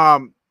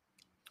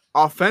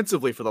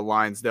 Offensively for the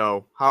Lions,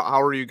 though,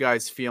 how are you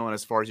guys feeling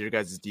as far as your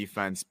guys'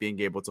 defense being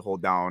able to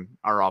hold down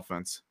our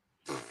offense?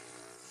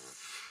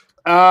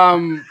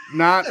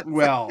 Not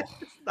well.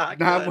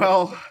 Not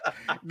well.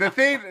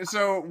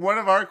 So one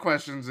of our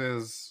questions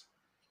is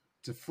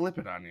to flip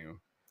it on you.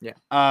 Yeah.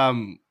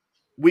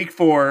 Week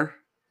 4,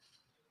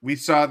 we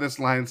saw this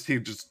Lions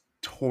team just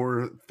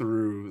tore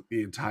through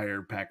the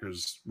entire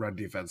Packers run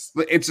defense.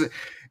 It's a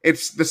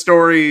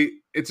story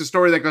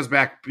that goes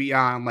back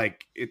beyond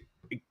like it.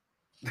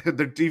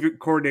 The defense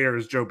coordinator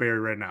is Joe Barry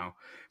right now,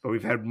 but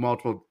we've had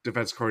multiple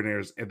defense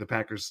coordinators, and the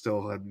Packers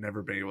still have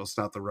never been able to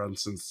stop the run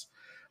since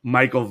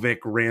Michael Vick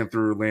ran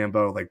through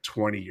Lambeau like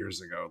 20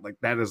 years ago. Like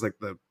that is like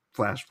the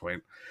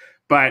flashpoint.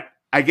 But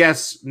I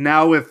guess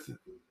now with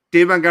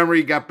Dave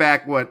Montgomery got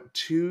back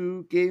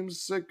 2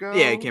 games ago?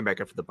 Yeah, he came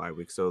back after the bye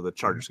week, so the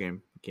Chargers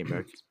game came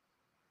back.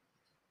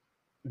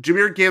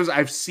 Jahmyr Gibbs,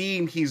 I've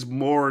seen he's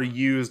more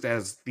used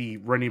as the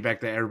running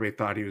back that everybody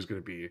thought he was going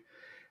to be.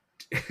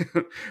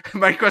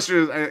 My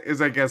question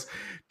is, I guess,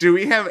 do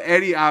we have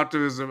any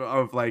optimism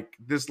of like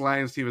this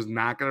Lions team is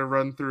not going to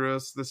run through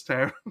us this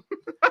time?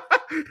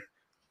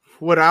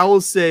 What I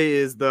will say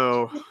is,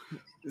 though,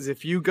 is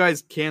if you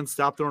guys can't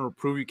stop the run or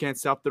prove you can't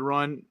stop the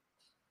run,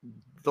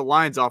 the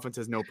Lions offense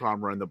has no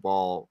problem running the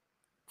ball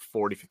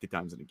 40, 50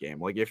 times in a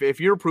game. Like if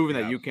you're proving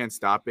that you can't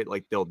stop it,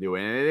 like they'll do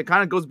it. And it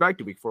kind of goes back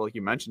to week 4, like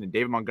you mentioned, and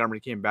David Montgomery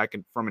came back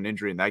from an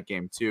injury in that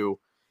game too.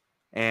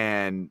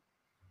 And,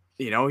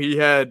 you know, he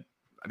had,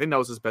 I think that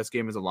was his best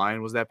game as a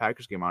Lion was that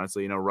Packers game,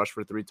 honestly, you know, rushed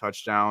for 3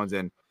 touchdowns.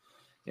 And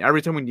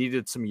every time we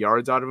needed some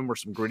yards out of him or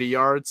some gritty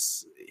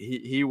yards,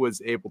 he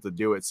was able to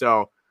do it.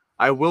 So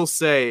I will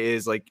say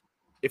is like,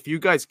 if you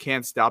guys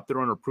can't stop the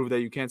run or prove that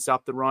you can't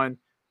stop the run,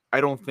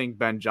 I don't think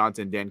Ben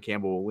Johnson, Dan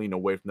Campbell will lean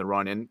away from the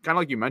run. And kind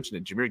of like you mentioned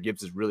it, Jahmyr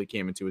Gibbs has really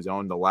came into his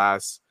own the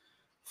last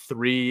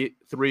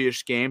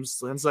three-ish games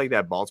since like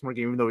that Baltimore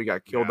game, even though he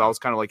got killed. That was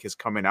kind of like his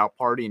coming out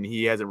party, and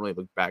he hasn't really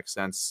looked back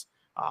since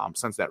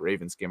that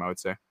Ravens game, I would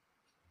say.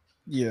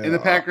 Yeah. And the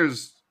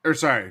Packers,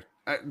 just to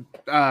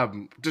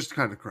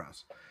kind of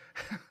cross.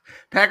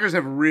 Packers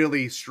have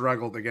really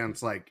struggled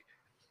against like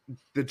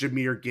the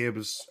Jahmyr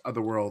Gibbs of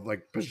the world,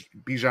 like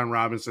Bijan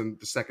Robinson,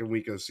 the second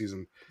week of the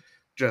season.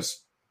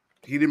 Just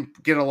he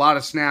didn't get a lot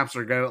of snaps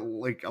or get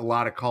like a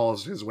lot of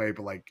calls his way,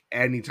 but like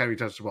anytime he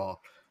touched the ball,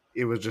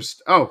 it was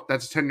just, oh,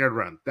 that's a 10-yard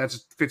run. That's a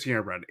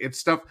 15-yard run. It's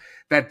stuff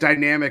that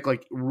dynamic,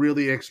 like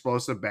really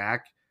explosive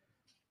back.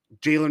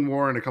 Jalen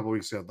Warren a couple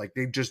weeks ago, like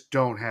they just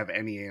don't have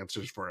any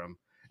answers for him.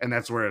 And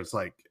that's where it's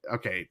like,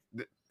 okay,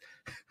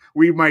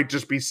 we might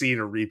just be seeing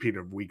a repeat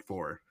of week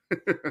 4.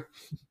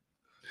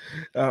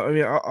 I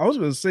mean, I was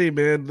going to say,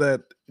 man,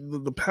 that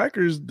the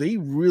Packers, they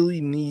really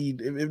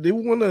need, if they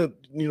want to,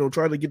 you know,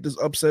 try to get this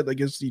upset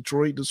against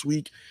Detroit this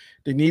week,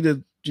 they need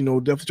to, you know,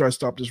 definitely try to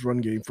stop this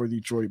run game for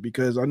Detroit,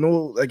 because I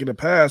know, like in the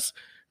past,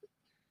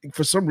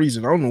 for some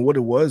reason, I don't know what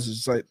it was.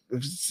 It's like,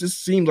 it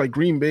just seemed like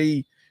Green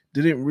Bay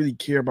didn't really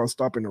care about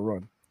stopping the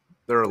run.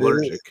 They're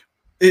allergic.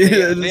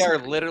 They are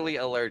literally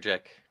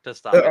allergic to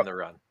stopping the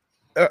run.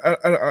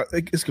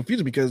 It's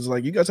confusing because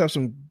like you guys have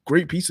some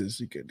great pieces.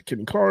 You got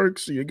Kenny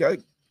Clarks, you got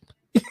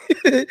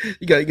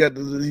you got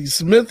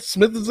Smith.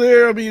 Smith is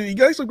there. I mean, you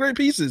got some great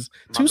pieces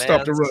to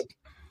stop the run.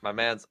 My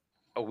man's.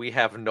 We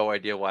have no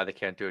idea why they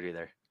can't do it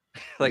either.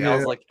 Like Yeah, I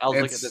was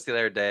looking at this the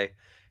other day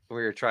when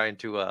we were trying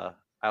to.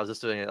 I was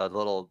just doing a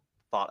little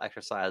thought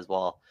exercise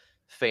while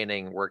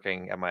feigning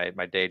working at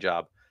my day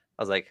job.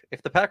 I was like,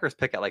 if the Packers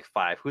pick at like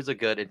 5, who's a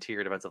good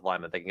interior defensive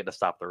lineman they can get to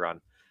stop the run?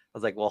 I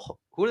was like, well,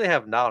 who do they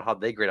have now and how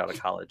they grade out of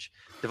college?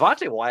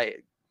 Devontae White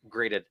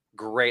graded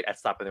great at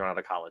stopping the run out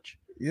of college.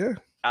 Yeah.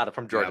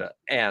 From Georgia.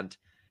 Yeah. And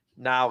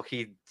now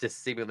he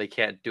just seemingly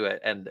can't do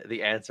it. And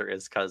the answer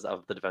is because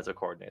of the defensive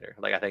coordinator.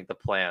 Like, I think the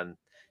plan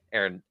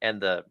and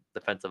the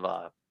defensive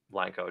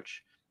line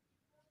coach,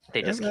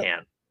 they just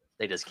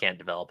can't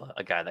develop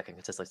a guy that can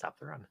consistently stop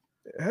the run.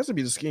 It has to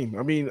be the scheme.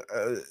 I mean,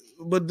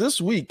 but this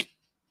week,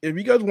 if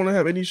you guys want to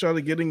have any shot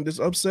at getting this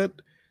upset,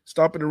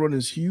 stopping the run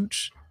is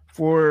huge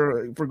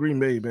for Green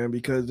Bay, man,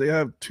 because they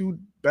have 2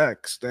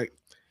 backs that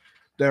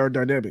are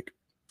dynamic.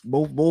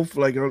 Both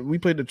like we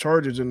played the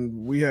Chargers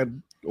and we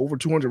had over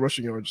 200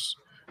 rushing yards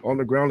on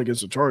the ground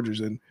against the Chargers,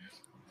 and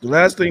the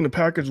last thing the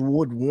Packers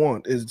would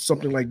want is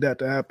something like that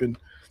to happen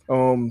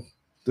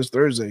this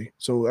Thursday.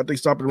 So I think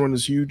stopping the run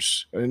is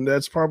huge, and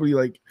that's probably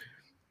like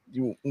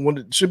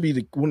it should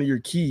be one of your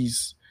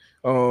keys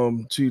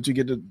to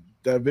get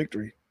that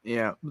victory.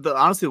 Yeah,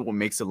 honestly, what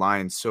makes the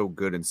Lions so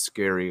good and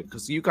scary,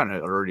 because you kind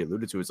of already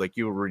alluded to, is like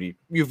you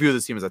view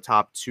this team as a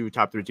top 2,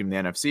 top 3 team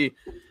in the NFC,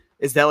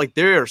 is that like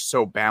they are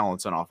so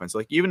balanced on offense.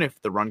 Like even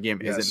if the run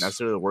game isn't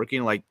necessarily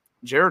working, like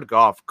Jared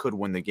Goff could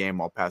win the game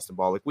while pass the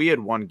ball. Like we had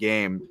one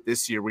game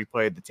this year, we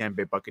played the Tampa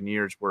Bay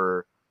Buccaneers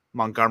where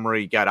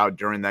Montgomery got out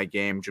during that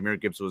game.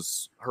 Jahmyr Gibbs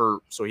was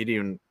hurt, so he didn't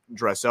even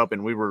dress up,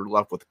 and we were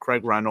left with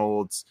Craig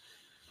Reynolds,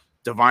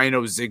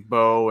 Divino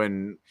Zigbo,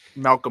 and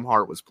Malcolm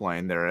Hart was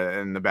playing there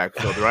in the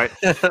backfield, right?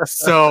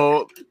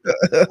 So,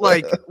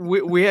 like,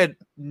 we had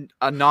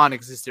a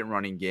non-existent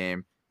running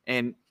game,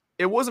 and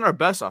it wasn't our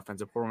best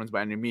offensive performance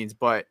by any means,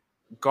 but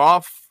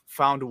Goff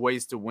found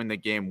ways to win the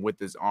game with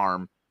his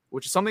arm,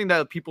 which is something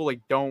that people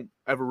like don't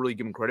ever really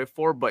give him credit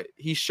for, but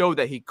he showed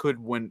that he could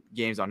win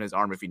games on his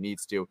arm if he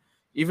needs to.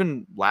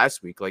 Even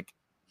last week, like,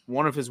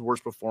 one of his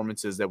worst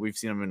performances that we've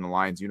seen him in the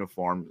Lions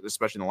uniform,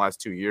 especially in the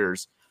last 2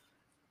 years,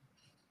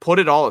 put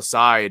it all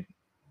aside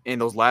in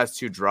those last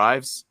 2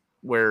 drives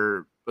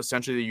where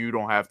essentially you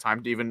don't have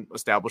time to even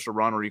establish a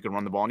run or you can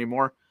run the ball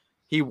anymore.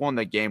 He won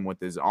the game with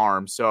his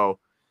arm. So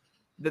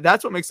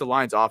that's what makes the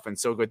Lions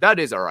offense so good. That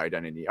is our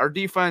identity. Our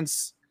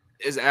defense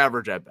is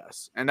average at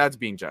best, and that's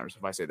being generous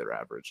if I say they're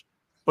average.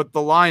 But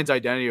the Lions'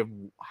 identity of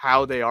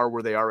how they are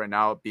where they are right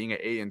now, being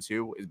at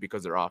 8-2, is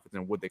because their offense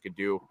and what they could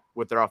do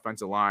with their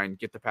offensive line,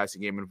 get the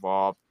passing game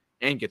involved,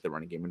 and get the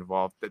running game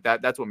involved.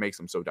 That's what makes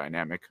them so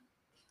dynamic.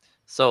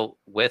 So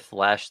with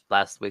last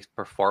week's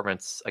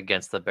performance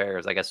against the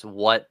Bears, I guess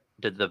what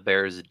did the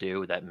Bears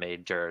do that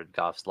made Jared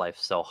Goff's life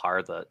so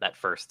hard that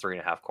first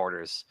 3.5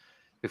 quarters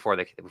before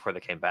they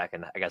came back?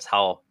 And I guess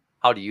how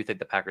do you think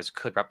the Packers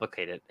could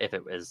replicate it if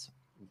it was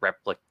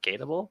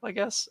replicatable, I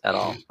guess, at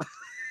all?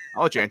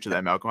 I'll let you answer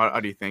that, Malcolm.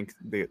 How do you think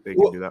they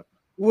can do that?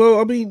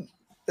 Well, I mean,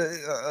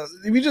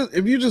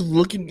 if you're just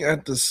looking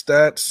at the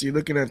stats, you're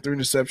looking at 3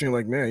 interceptions, you're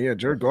like, man, yeah,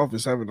 Jared Goff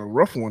is having a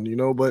rough one, you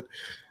know. But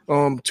 2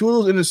 of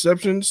those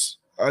interceptions,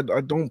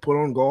 I don't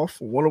put on Goff.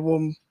 One of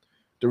them,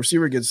 the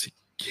receiver gets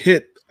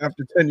hit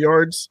after 10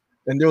 yards,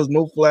 and there was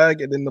no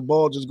flag, and then the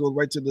ball just goes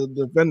right to the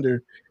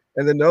defender.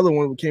 And then the other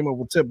one came up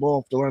with tip ball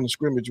off the line of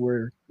scrimmage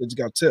where it just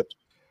got tipped.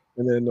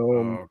 And then,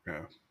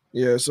 okay.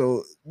 Yeah,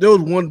 so there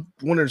was one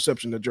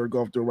interception that Jared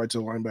Goff threw right to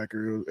the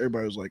linebacker.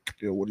 Everybody was like,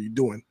 what are you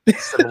doing?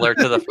 Similar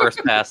to the first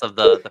pass of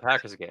the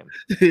Packers game.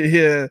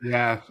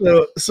 Yeah.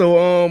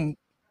 So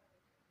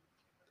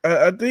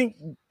I think,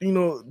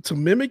 to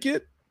mimic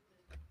it,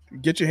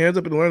 get your hands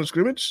up in the line of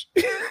scrimmage,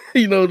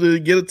 to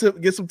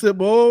get some tip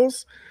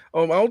balls.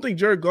 I don't think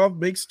Jared Goff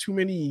makes too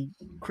many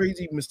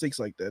crazy mistakes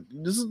like that.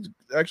 This is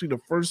actually the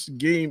first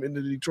game in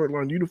the Detroit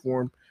Lions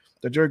uniform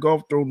that Jared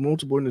Goff throws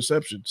multiple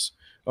interceptions.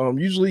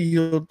 Usually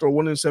he'll throw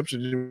one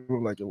interception and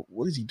we're like,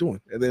 what is he doing?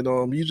 And then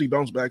usually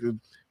bounce back and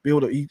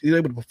he's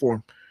able to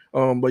perform.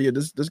 But yeah,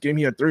 this game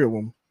he had 3 of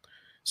them.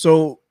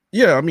 So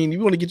yeah, I mean, if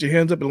you want to get your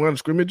hands up in the line of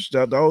scrimmage,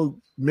 that'll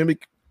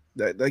mimic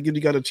that gives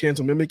you got a chance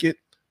to mimic it.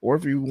 Or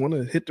if you want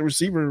to hit the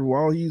receiver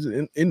while he's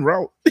in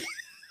route,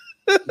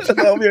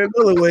 that'll be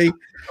another way.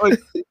 Like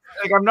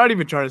I'm not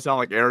even trying to sound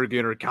like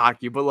arrogant or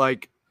cocky, but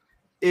like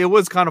it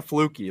was kind of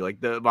fluky, like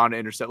the amount of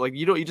intercept. Like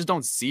you just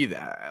don't see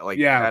that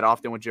that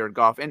often with Jared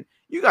Goff. And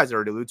you guys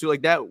already alluded to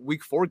like that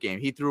week 4 game.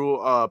 He threw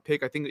a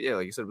pick. I think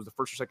like you said, it was the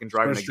first or second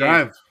drive in the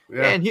game.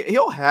 Yeah. And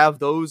he'll have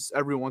those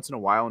every once in a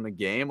while in the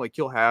game. Like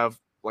he'll have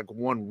like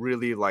one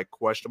really like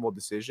questionable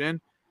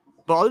decision.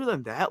 But other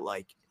than that,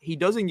 like he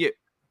doesn't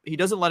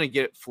let it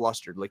get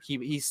flustered. Like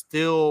he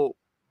still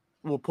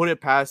will put it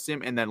past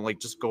him and then like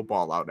just go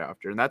ball out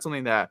after. And that's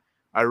something that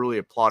I really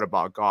applaud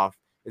about Goff,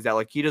 is that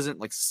like he doesn't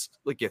like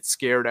get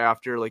scared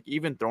after, like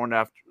even throwing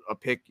after a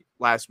pick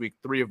last week,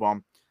 3 of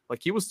them.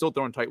 like he was still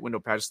throwing tight window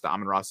passes to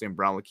Amon-Ra St.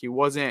 Brown. Like he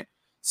wasn't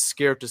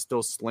scared to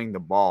still sling the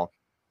ball.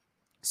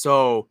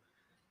 So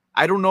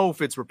I don't know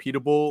if it's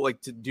repeatable, like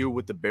to do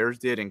what the Bears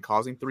did in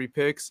causing 3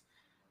 picks.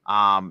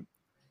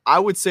 I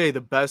would say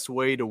the best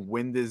way to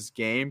win this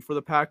game for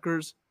the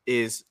Packers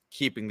is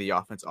keeping the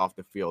offense off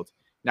the field.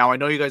 Now, I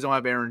know you guys don't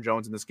have Aaron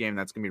Jones in this game.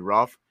 That's going to be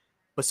rough.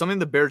 But something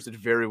the Bears did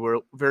very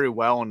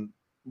well, and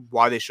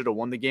why they should have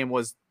won the game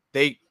was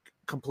they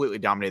completely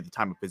dominated the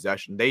time of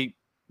possession. They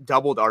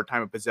doubled our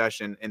time of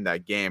possession in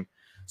that game.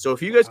 So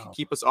if you guys can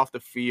keep us off the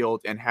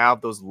field and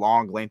have those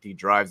long, lengthy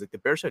drives, like the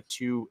Bears had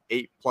 2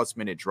 8+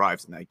 minute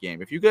drives in that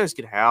game. If you guys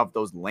could have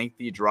those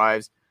lengthy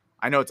drives,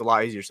 I know it's a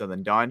lot easier said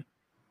than done,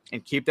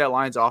 and keep that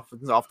Lions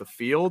offense off the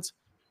field,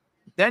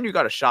 then you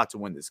got a shot to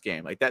win this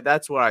game. Like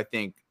that's what I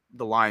think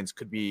the Lions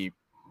could be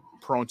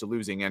prone to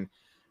losing. And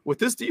with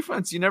this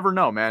defense, you never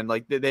know, man.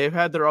 Like they've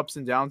had their ups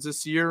and downs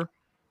this year.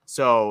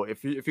 So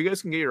if you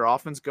guys can get your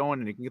offense going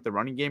and you can get the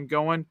running game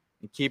going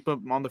and keep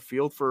them on the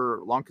field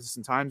for long,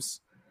 consistent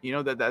times, you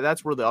know,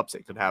 that's where the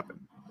upset could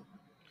happen.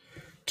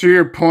 To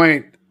your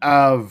point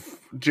of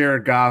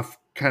Jared Goff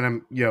kind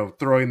of, you know,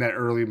 throwing that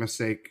early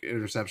mistake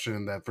interception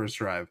in that first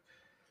drive,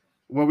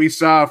 what we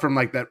saw from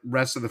like that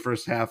rest of the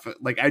first half,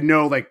 like I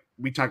know like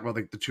we talked about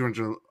like the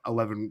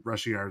 211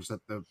 rushing yards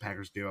that the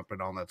Packers gave up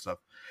and all that stuff.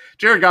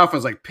 Jared Goff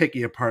was like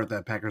picking apart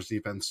that Packers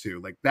defense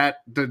too. Like that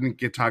didn't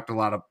get talked a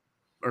lot of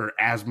or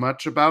as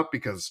much about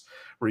because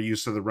we're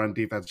used to the run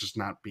defense just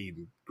not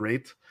being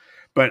great.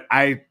 But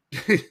I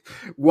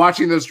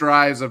watching those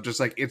drives of just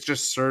like it's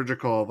just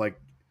surgical, like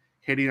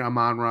hitting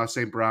Amon-Ra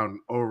St. Brown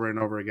over and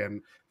over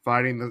again,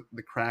 finding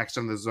the cracks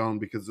in the zone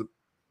because the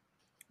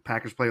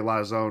Packers play a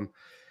lot of zone.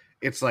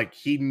 It's like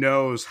he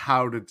knows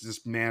how to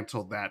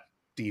dismantle that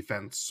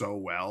defense so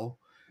well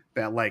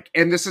that like,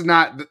 and this is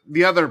not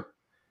the other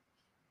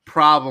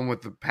problem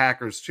with the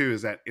Packers too,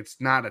 is that it's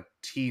not a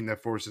team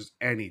that forces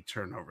any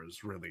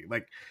turnovers really.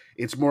 Like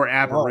it's more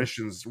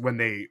aberrations when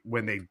they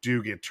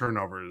do get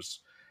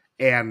turnovers.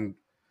 And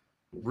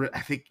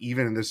I think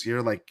even in this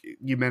year, like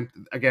you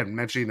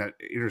mentioning that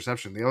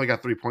interception, they only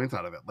got 3 points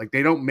out of it. Like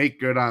they don't make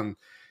good on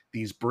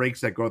these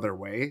breaks that go their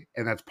way.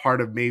 And that's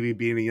part of maybe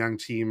being a young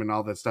team and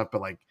all that stuff.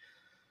 But like,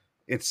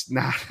 it's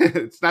not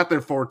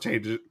their forte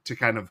to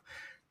kind of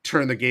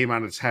turn the game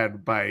on its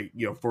head by,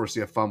 you know,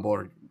 forcing a fumble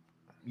or,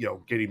 you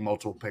know, getting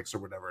multiple picks or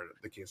whatever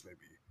the case may be.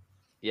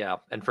 Yeah.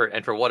 And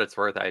for what it's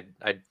worth, I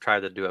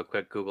tried to do a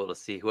quick Google to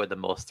see who had the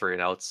most 3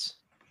 and outs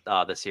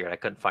this year. And I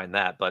couldn't find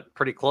that, but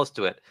pretty close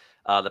to it.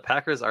 The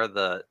Packers are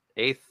the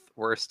 8th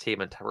worst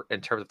team in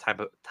terms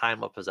of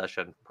time of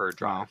possession per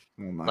drive.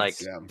 Oh, nice.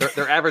 Like Yeah.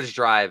 their average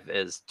drive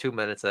is 2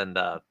 minutes and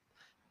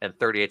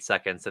 38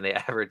 seconds, and they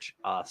average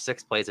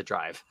 6 plays a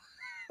drive.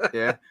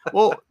 Yeah.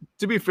 Well,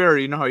 to be fair,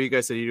 you know how you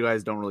guys said you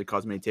guys don't really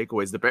cause many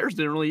takeaways. The Bears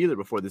didn't really either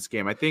before this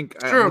game. I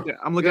think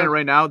I'm looking at it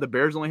right now. The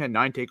Bears only had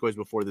 9 takeaways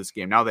before this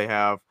game. Now they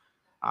have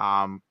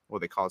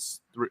what they call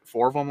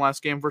 4 of them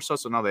last game versus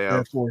us. So now they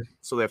have 4.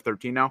 So they have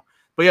 13 now.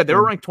 But yeah, they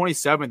were ranked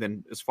 27th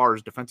in as far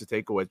as defensive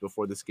takeaways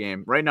before this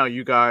game. Right now,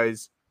 you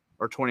guys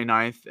are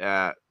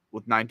 29th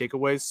with 9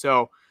 takeaways.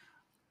 So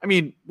I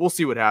mean, we'll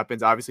see what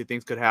happens. Obviously,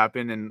 things could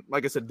happen, and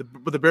like I said,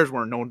 but the Bears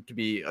weren't known to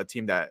be a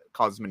team that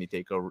causes many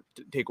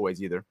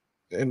takeaways either.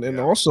 And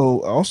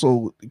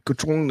also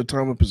controlling the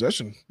time of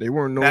possession. They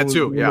weren't known that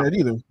too, that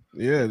either.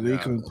 Yeah, they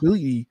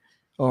completely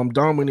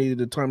dominated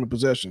the time of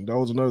possession. That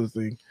was another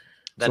thing.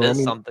 That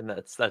is something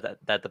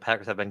that the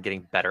Packers have been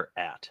getting better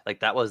at. Like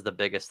that was the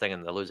biggest thing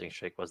in the losing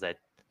streak was that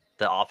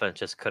the offense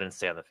just couldn't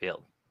stay on the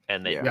field,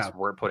 and they just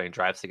weren't putting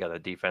drives together. The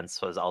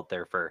defense was out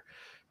there for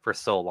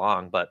so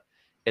long, but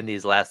in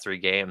these last 3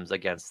 games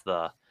against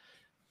the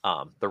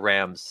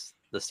Rams,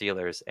 the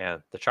Steelers,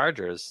 and the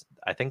Chargers,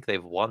 I think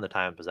they've won the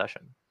time of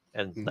possession.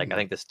 And like I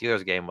think the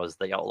Steelers game was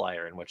the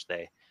outlier in which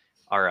they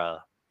are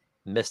a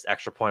missed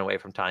extra point away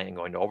from tying and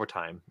going to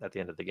overtime at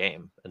the end of the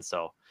game. And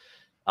so,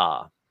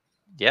 I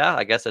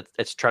guess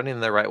it's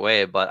trending the right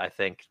way. But I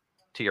think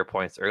to your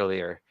points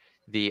earlier,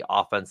 the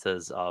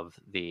offenses of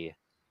the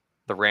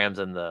Rams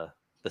and the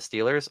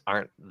Steelers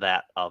aren't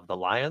that of the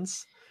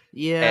Lions.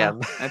 Yeah,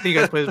 and I think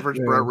you guys played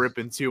versus Brett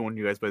Rippon too when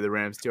you guys played the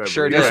Rams too.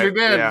 Sure did. Yes, we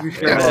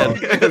did.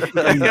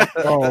 Yeah.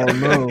 Oh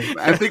no!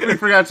 I think we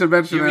forgot to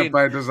mention that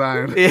by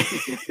design.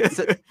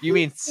 You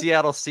mean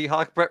Seattle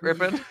Seahawk Brett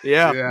Rippon?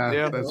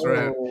 Yeah, that's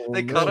right.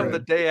 They cut him the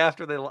day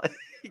after they.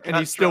 And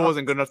he still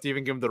wasn't good enough to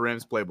even give him the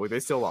Rams playbook. They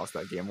still lost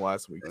that game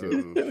last week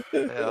too.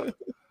 Yeah,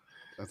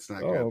 that's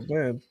not good. Oh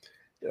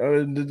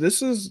man,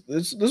 this is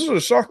a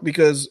shock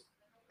because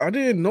I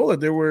didn't know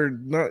that they were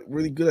not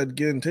really good at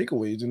getting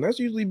takeaways, and that's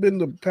usually been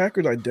the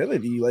Packers'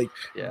 identity. Like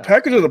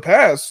Packers of the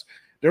past,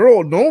 they're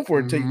all known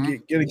for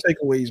getting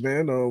takeaways,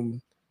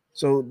 man.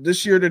 So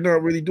this year they're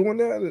not really doing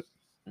that.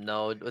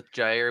 No, with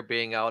Jair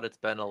being out, it's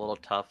been a little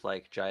tough.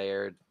 Like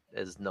Jair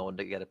is known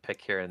to get a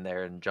pick here and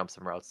there and jump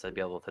some routes to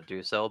be able to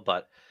do so,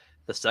 but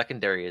the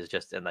secondary is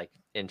just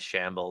in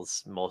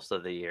shambles most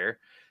of the year.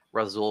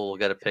 Rasul will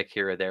get a pick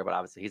here or there, but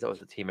obviously he's not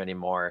with the team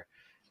anymore.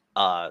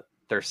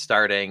 They're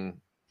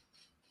starting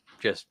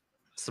just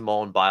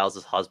Simone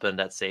Biles' husband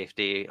at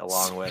safety,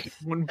 along with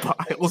Simone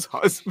Biles'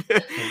 husband.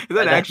 Is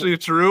that actually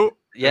true?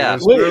 Yeah,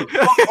 True.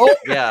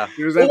 yeah.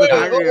 He was at the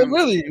Tiger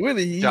really,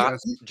 really.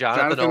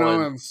 Jonathan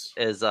Owens Owens.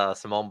 is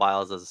Simone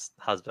Biles'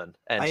 husband,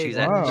 and I she's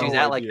had at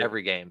no like idea.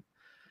 every game,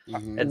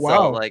 Mhm. and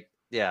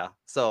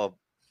so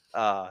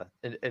Wow.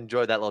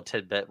 enjoy that little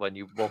tidbit when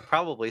you will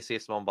probably see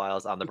Simone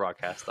Biles on the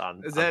broadcast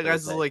on. Is on that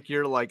guys Thursday. like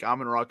you're like I'm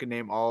gonna rock and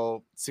name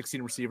all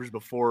 16 receivers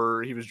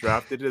before he was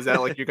drafted? Is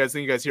that like you guys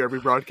think you guys hear every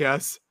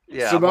broadcast?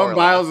 Yeah, more Simone or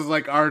Biles less. is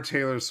like our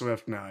Taylor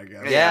Swift now, I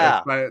guess.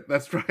 Yeah.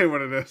 That's probably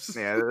what it is.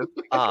 Yeah,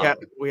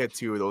 we had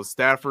two of those: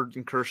 Stafford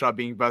and Kershaw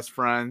being best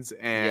friends,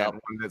 and Yep.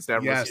 when that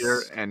Stafford was Yes.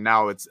 here, and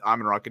now it's I'm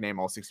gonna rock and name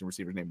all 16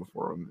 receivers named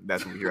before him.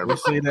 That's what we hear They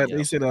say that. Yeah.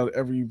 They say that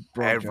every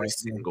broadcast. every man.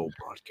 single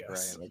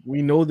broadcast. Like,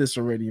 we know this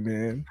already,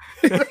 man.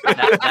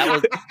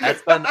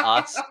 That's been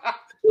us.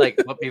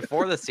 Like, but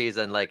before the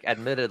season, like,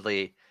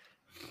 admittedly,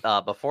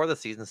 before the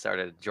season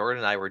started, Jordan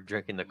and I were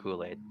drinking the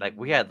Kool-Aid. Like,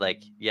 we had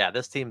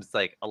this team's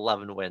like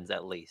 11 wins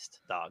at least,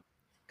 dog.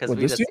 Because What,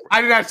 we this just, team?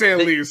 I did not say at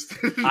They- least.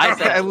 I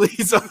said At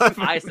least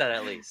I said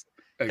at least.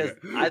 Because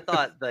Okay. I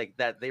thought like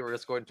that they were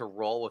just going to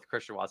roll with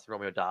Christian Watson,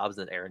 Romeo Dobbs,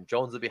 and Aaron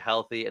Jones would be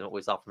healthy, and what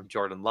we saw from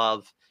Jordan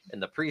Love in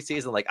the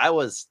preseason. Like I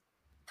was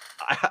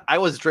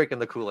drinking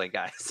the Kool-Aid,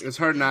 guys. It's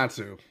hard not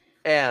to.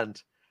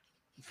 And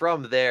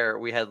from there,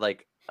 we didn't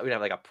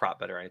have like a prop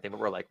bet or anything, but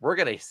we're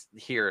gonna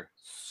hear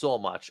so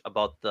much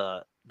about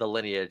the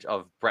lineage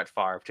of Brett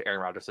Favre to Aaron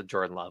Rodgers to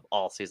Jordan Love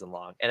all season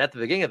long. And at the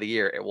beginning of the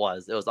year, it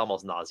was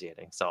almost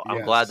nauseating. So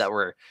I'm glad Yes. that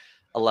we're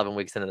 11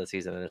 weeks into the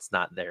season and it's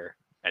not there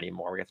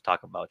anymore. We have to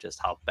talk about just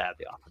how bad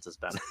the offense has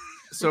been.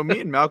 So me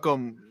and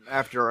Malcolm,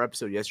 after our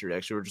episode yesterday,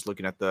 actually, we were just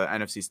looking at the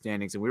NFC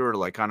standings, and we were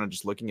like kind of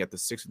just looking at the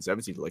 6 and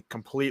 7 seed, like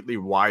completely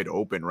wide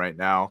open right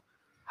now.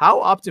 How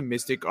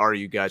optimistic are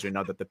you guys right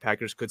now that the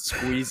Packers could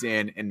squeeze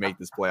in and make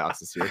this playoffs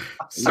this year?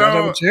 You guys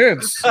have a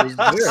chance. It's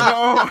there.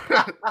 So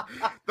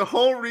the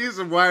whole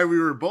reason why we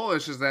were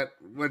bullish is that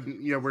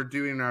when we're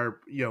doing our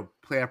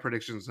playoff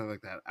predictions and stuff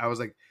like that, I was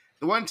like,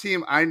 the one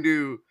team I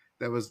knew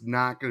that was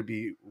not going to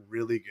be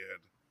really good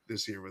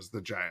this year was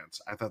the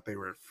Giants. I thought they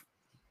were.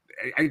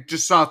 I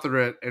just saw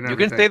through it, and You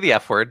everything. can say the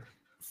F word.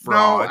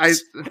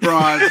 Frauds.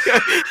 frauds.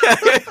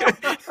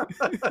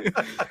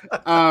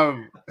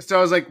 So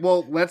I was like,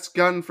 well, let's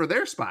gun for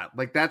their spot.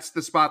 Like that's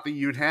the spot that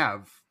you'd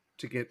have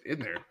to get in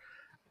there.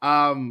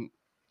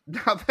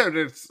 Now that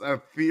it's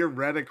a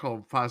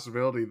theoretical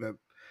possibility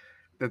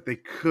that they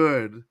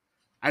could,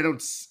 I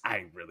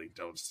really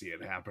don't see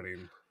it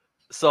happening.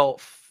 So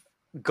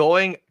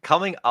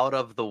coming out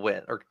of the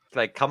win, or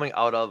like coming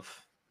out of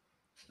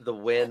the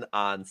win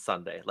on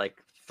Sunday, like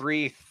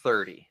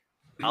 3:30,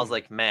 I was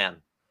like, man,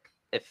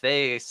 if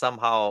they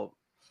somehow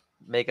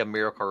make a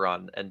miracle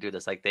run and do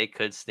this, like they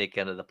could sneak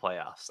into the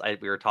playoffs.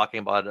 We were talking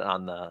about it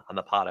on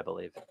the pod, I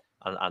believe,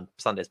 on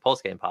Sunday's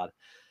postgame pod.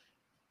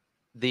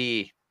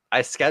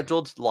 I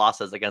scheduled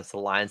losses against the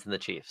Lions and the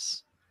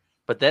Chiefs,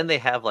 but then they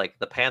have like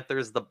the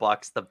Panthers, the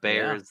Bucks, the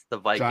Bears, the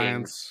Vikings,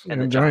 Giants.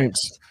 and the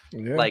Giants.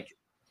 Giants. Yeah. Like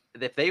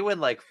if they win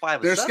like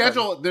 5 Their or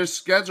 7, their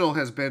schedule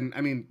has been.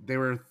 I mean, they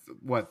were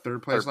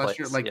third place last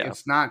year. Like yeah.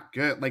 it's not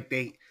good. Like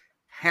they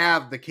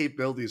have the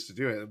capabilities to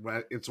do it.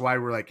 But it's why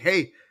we're like,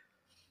 hey,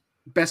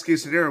 best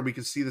case scenario, we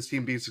can see this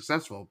team being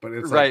successful. But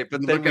it's right. Like,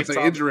 but you then look we at the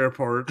saw injury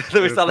report.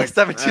 then we and saw it's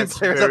like like, 17 that's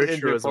players on very the true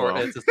injury as report.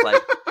 well. And it's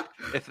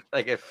just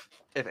like if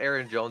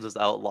Aaron Jones is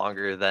out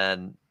longer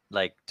than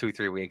like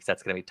 2-3 weeks,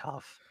 that's gonna be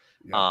tough.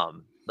 Yeah.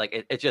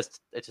 Like it's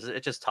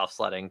just tough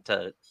sledding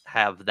to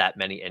have that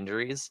many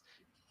injuries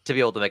to be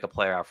able to make a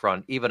playoff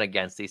run, even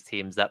against these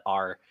teams that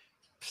are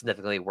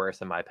significantly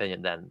worse, in my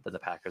opinion, than the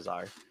Packers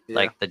are. Yeah.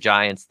 Like the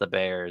Giants, the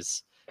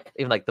Bears,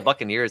 even like the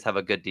Buccaneers have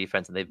a good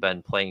defense, and they've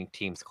been playing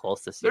teams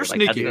close this year. They're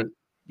Like, sneaky.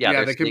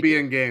 they're they can be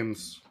in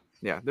games.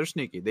 Yeah, they're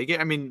sneaky.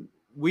 I mean,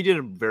 we did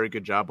a very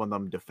good job on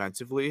them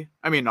defensively.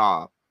 I mean,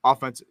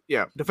 offense.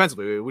 Yeah,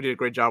 defensively, we did a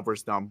great job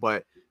versus them.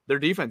 But their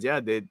defense,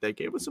 yeah, they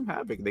gave us some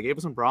havoc. They gave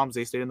us some problems.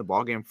 They stayed in the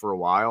ball game for a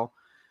while.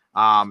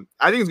 I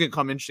think it's gonna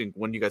come interesting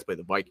when you guys play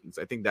the Vikings.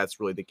 I think that's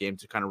really the game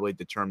to kind of really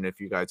determine if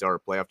you guys are a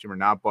playoff team or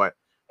not. But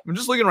I'm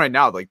just looking right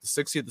now, like the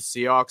 6 seed, the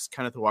Seahawks.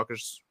 Kenneth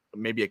Walker's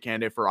maybe a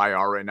candidate for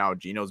IR right now.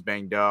 Geno's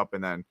banged up,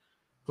 and then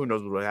who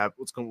knows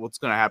what's going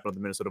to happen with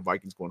the Minnesota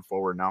Vikings going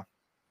forward now.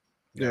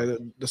 Yeah,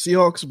 the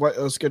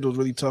Seahawks schedule is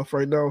really tough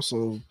right now,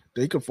 so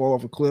they could fall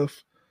off a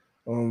cliff.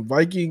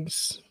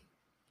 Vikings,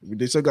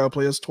 they still got to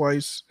play us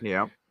twice.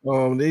 Yeah.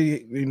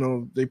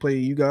 They play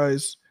you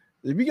guys.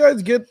 If you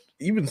guys get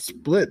even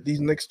split these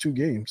next 2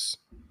 games,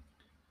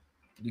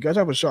 you guys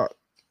have a shot.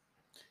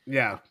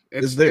 Yeah,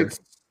 It's there.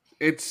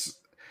 It's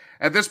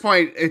at this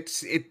point,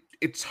 it's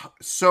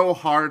so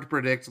hard to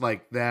predict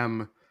like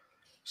them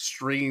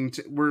stringing.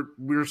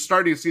 We're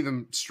starting to see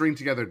them string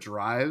together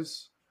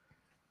drives.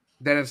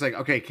 Then it's like,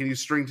 okay, can you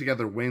string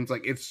together wins?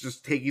 Like it's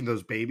just taking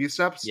those baby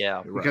steps.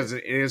 Yeah, because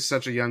it is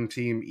such a young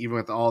team, even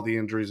with all the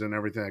injuries and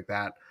everything like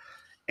that.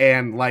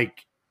 And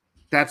like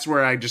that's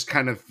where I just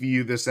kind of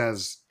view this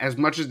as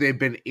much as they've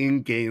been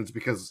in games,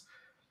 because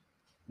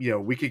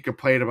we could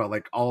complain about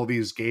like all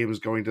these games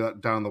going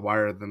down the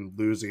wire and then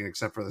losing,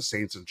 except for the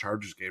Saints and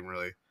Chargers game.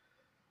 Really,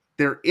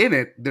 they're in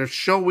it. They're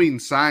showing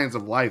signs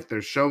of life.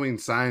 They're showing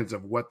signs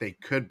of what they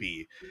could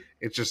be.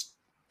 It's just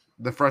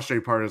the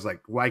frustrating part is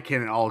like, why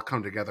can't it all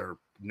come together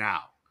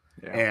now?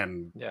 Yeah.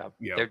 And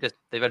they've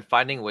been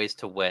finding ways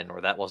to win,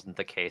 where that wasn't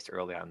the case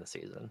early on in the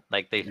season.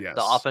 Like the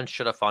offense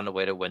should have found a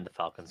way to win the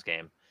Falcons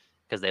game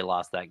because they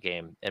lost that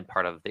game, and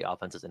part of the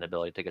offense's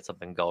inability to get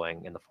something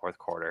going in the fourth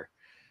quarter.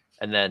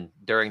 And then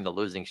during the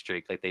losing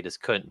streak, like they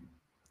just couldn't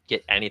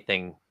get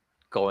anything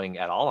going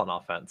at all on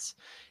offense.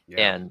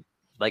 Yeah. And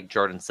like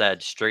Jordan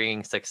said,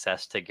 stringing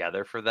success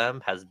together for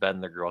them has been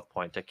the growth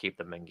point to keep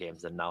them in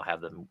games and now have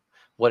them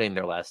winning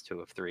their last 2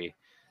 of 3.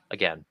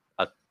 Again,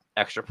 an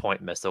extra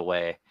point miss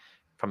away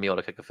from being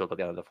able to kick a field goal at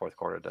the end of the fourth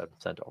quarter to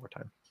send to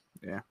overtime.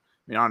 Yeah.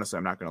 I mean, honestly,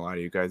 I'm not going to lie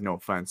to you guys. No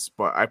offense,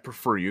 but I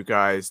prefer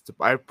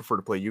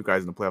to play you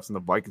guys in the playoffs than the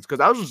Vikings,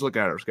 because I was just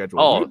looking at our schedule.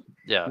 Oh,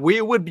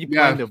 we would be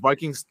playing the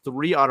Vikings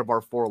 3 out of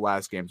our 4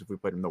 last games if we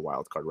played in the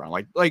wild card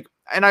round.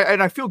 And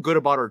I feel good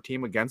about our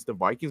team against the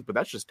Vikings, but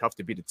that's just tough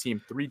to beat a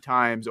team 3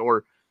 times,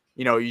 or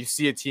you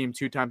see a team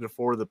 2 times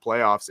before the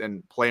playoffs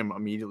and play them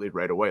immediately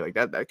right away. Like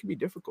that can be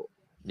difficult.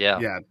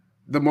 Yeah.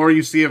 The more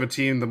you see of a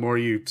team, the more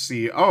you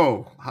see,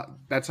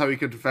 that's how we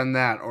could defend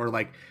that, or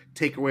like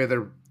take away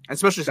their.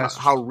 Especially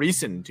how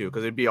recent too,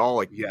 because it'd be all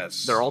like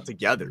they're all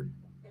together.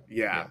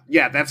 Yeah.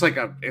 That's like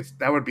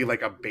that would be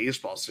like a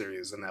baseball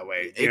series in that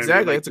way.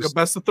 Exactly, it's like a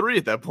best of 3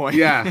 at that point.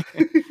 Yeah,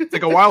 it's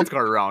like a wild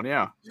card round.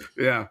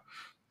 Yeah.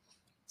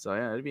 So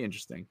it'd be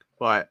interesting.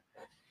 But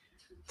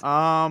to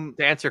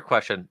answer your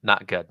question,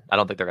 not good. I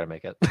don't think they're gonna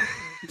make it.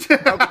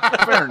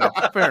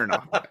 Fair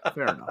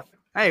enough.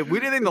 Hey, we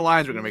didn't think the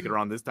Lions were going to make it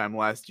around this time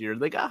last year.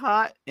 They got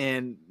hot,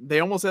 and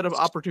they almost had an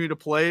opportunity to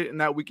play in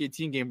that Week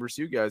 18 game versus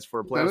you guys for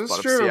a playoff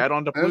spot. True. Seattle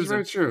ended up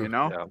losing, true.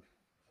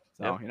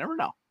 So you never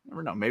know.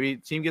 Maybe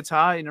the team gets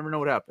hot. You never know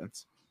what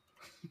happens.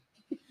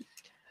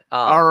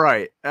 All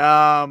right.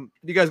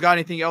 You guys got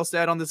anything else to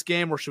add on this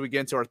game, or should we get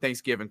into our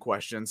Thanksgiving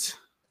questions?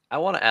 I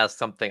want to ask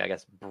something, I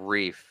guess,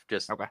 brief.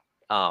 Just okay.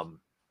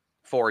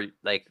 For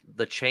like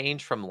the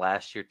change from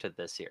last year to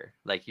this year,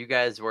 like you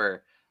guys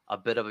were a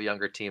bit of a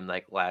younger team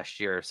like last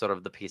year, sort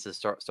of the pieces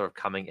sort of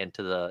coming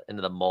into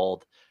the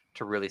mold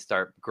to really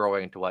start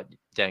growing into what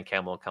Dan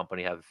Campbell and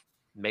company have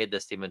made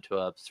this team into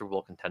a Super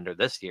Bowl contender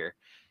this year.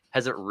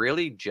 Has it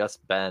really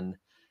just been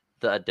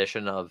the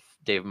addition of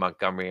David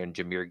Montgomery and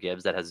Jahmyr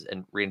Gibbs that has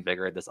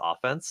reinvigorated this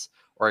offense?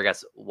 Or I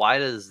guess, why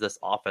does this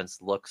offense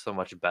look so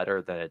much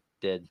better than it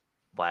did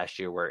last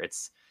year, where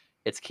it's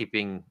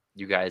keeping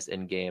you guys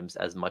in games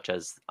as much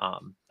as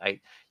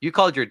you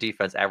called your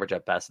defense average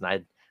at best, and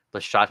I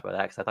was shocked by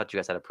that because I thought you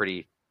guys had a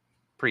pretty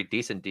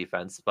decent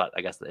defense, but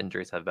I guess the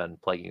injuries have been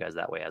plaguing you guys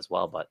that way as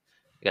well. But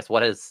I guess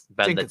what has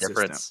been the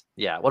difference?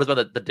 Yeah, what has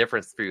been the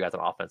difference for you guys on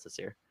offense this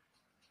year?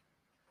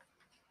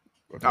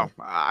 Oh,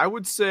 I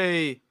would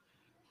say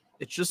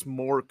it's just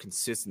more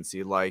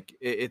consistency. Like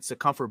it's a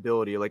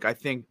comfortability. Like I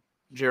think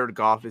Jared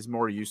Goff is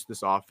more used to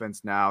this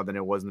offense now than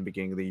it was in the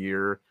beginning of the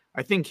year.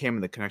 I think him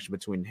and the connection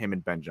between him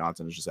and Ben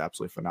Johnson is just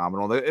absolutely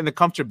phenomenal. And the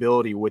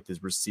comfortability with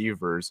his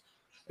receivers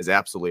is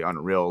absolutely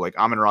unreal. Like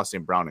Amon-Ra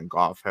St. Brown and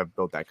Goff have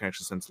built that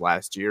connection since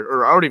last year,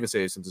 or I would even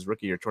say since his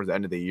rookie year towards the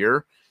end of the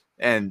year.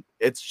 And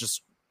it's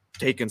just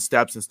taken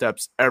steps and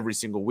steps every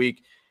single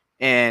week.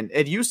 And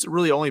it used to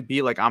really only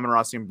be like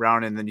Amon-Ra St.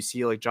 Brown, and then you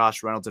see like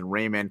Josh Reynolds and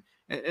Raymond.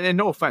 And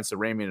no offense to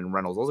Raymond and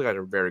Reynolds, those guys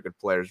are very good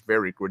players,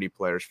 very gritty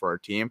players for our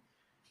team.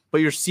 But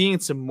you're seeing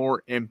some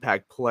more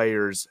impact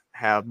players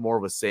have more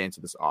of a say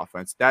into this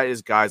offense. That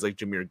is guys like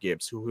Jahmyr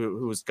Gibbs,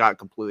 who's got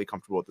completely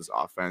comfortable with this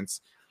offense.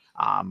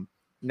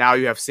 Now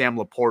you have Sam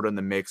Laporta in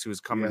the mix,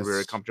 who's coming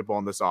very comfortable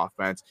in this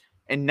offense.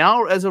 And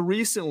now, as of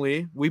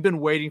recently, we've been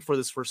waiting for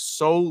this for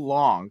so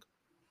long.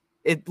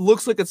 It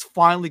looks like it's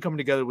finally coming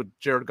together with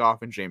Jared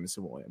Goff and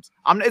Jameson Williams.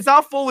 It's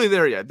not fully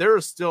there yet. There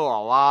is still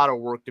a lot of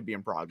work to be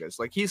in progress.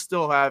 Like he's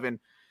still having,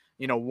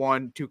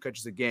 1-2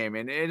 catches a game,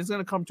 and it's going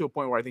to come to a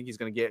point where I think he's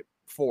going to get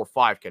 4 or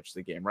 5 catches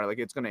a game, right? Like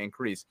it's going to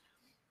increase.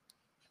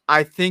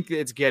 I think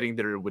it's getting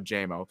there with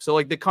JMO. So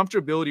like the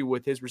comfortability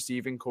with his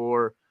receiving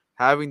core,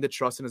 having the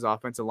trust in his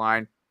offensive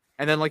line,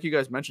 and then like you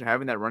guys mentioned,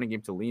 having that running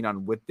game to lean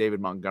on with David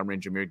Montgomery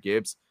and Jahmyr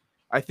Gibbs.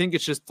 I think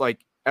it's just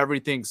like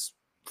everything's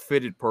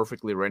fitted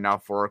perfectly right now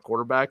for our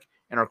quarterback,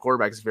 and our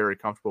quarterback is very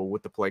comfortable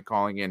with the play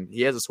calling, and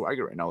he has a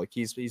swagger right now. Like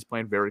he's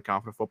playing very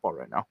confident football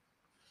right now.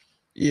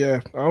 Yeah,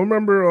 I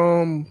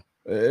remember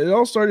it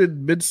all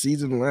started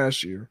mid-season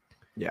last year.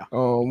 Yeah.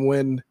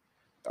 When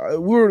we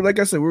were, like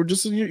I said, we were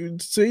just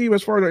same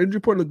as far as our injury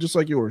report looked just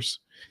like yours.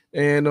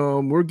 And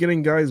we're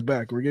getting guys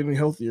back. We're getting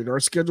healthier. Our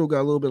schedule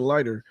got a little bit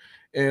lighter.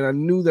 And I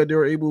knew that they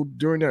were able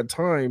during that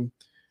time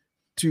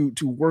to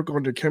work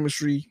on their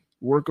chemistry,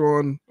 work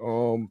on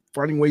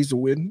finding ways to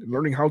win,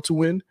 learning how to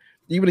win,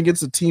 even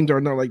against the teams that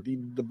are not like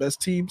the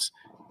best teams.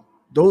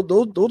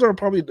 Those are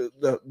probably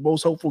the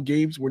most helpful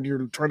games when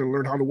you're trying to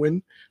learn how to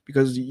win,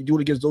 because you do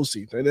it against those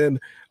teams. And then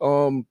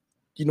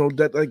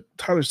that, like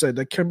Tyler said,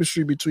 that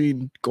chemistry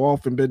between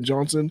Goff and Ben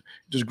Johnson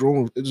just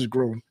grown. It's just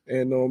grown,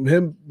 and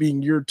him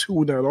being year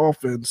 2 in that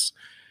offense,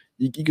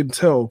 you can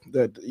tell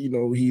that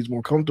he's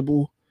more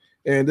comfortable,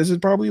 and this is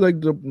probably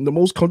like the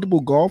most comfortable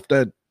Goff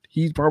that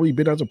he's probably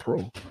been as a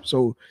pro.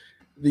 So,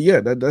 yeah,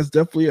 that's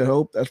definitely a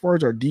help. As far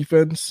as our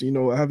defense,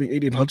 having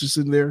Aiden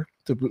Hutchinson there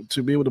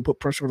to be able to put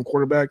pressure on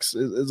quarterbacks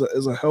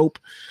is a help.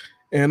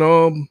 And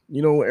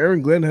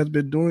Aaron Glenn has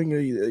been doing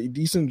a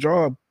decent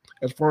job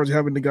as far as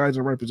having the guys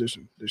in the right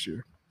position this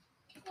year.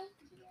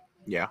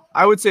 Yeah,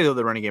 I would say though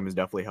the running game has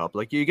definitely helped.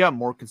 Like you got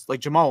more, like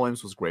Jamal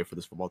Williams was great for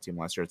this football team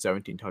last year at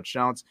 17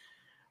 touchdowns,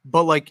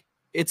 but like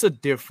it's a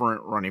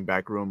different running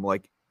back room.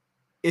 Like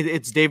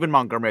it's David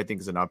Montgomery, I think,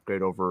 is an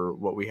upgrade over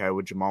what we had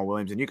with Jamal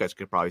Williams, and you guys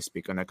could probably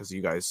speak on that because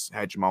you guys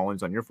had Jamal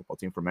Williams on your football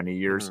team for many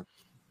years.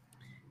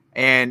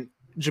 And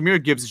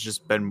Jahmyr Gibbs has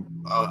just been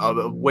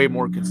a way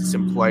more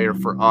consistent player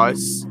for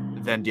us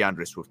than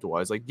DeAndre Swift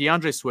was. Like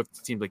DeAndre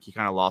Swift seemed like he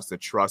kind of lost the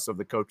trust of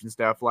the coaching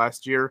staff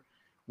last year.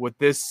 With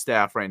this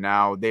staff right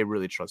now, they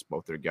really trust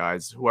both their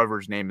guys.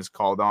 Whoever's name is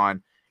called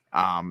on,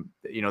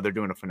 they're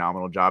doing a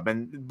phenomenal job.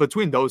 And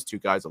between those two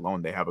guys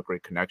alone, they have a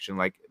great connection.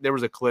 Like there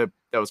was a clip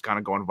that was kind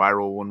of going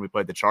viral when we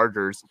played the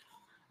Chargers.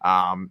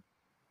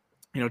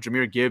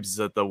 Jahmyr Gibbs is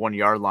at the 1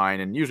 yard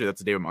line, and usually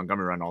that's a David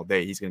Montgomery run all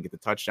day. He's going to get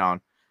the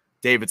touchdown.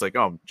 David's like,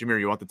 "Oh, Jahmyr,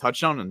 you want the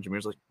touchdown?" And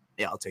Jahmyr's like,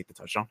 "Yeah, I'll take the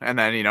touchdown." And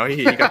then, he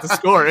got the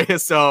score.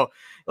 So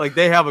like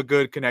they have a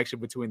good connection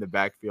between the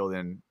backfield,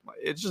 and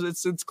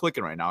it's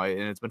clicking right now,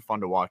 and it's been fun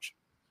to watch.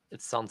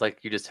 It sounds like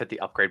you just hit the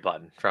upgrade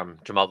button from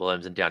Jamal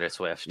Williams and DeAndre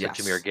Swift to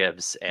Jahmyr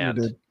Gibbs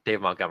and Dave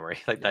Montgomery.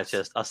 Like that's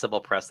just a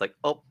simple press. Like,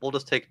 oh, we'll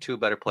just take 2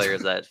 better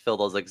players that fill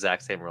those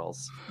exact same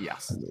roles.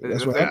 Yes,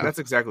 that's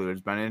exactly what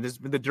it's been. And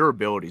the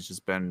durability has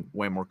just been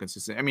way more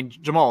consistent. I mean,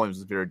 Jamal Williams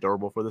is very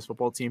durable for this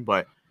football team,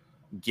 but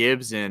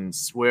Gibbs and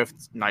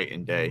Swift, night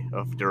and day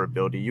of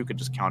durability. You could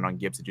just count on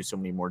Gibbs to do so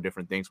many more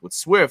different things. With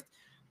Swift,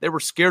 they were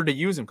scared to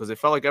use him because they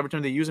felt like every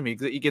time they use him, he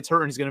gets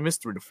hurt and he's going to miss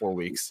 3 to 4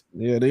 weeks.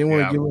 Yeah, they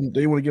want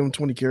to give him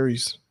 20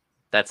 carries.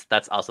 That's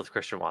us with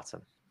Christian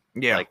Watson.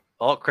 Yeah,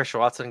 like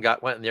Christian Watson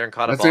went in there and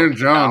caught a ball. That's Aaron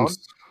Jones.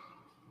 Down.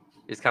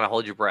 You just kind of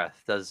hold your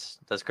breath. Does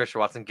Christian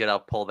Watson get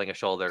up holding a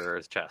shoulder or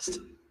his chest?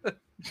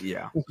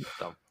 Yeah.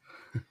 So,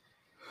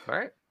 all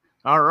right.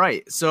 All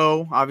right,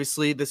 so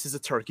obviously this is a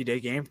Turkey Day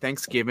game,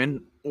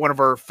 Thanksgiving, one of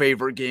our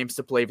favorite games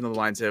to play, even though the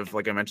Lions have,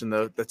 like I mentioned,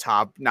 the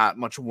top, not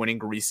much winning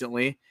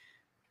recently.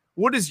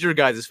 What is your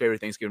guys' favorite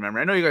Thanksgiving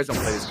memory? I know you guys don't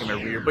play this game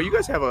every year, but you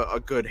guys have a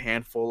good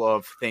handful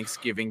of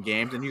Thanksgiving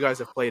games, and you guys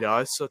have played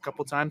us a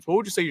couple times. What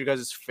would you say your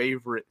guys'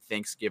 favorite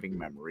Thanksgiving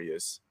memory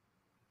is?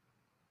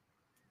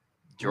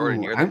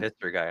 Jordan, you're the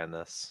history guy on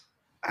this.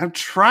 I'm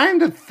trying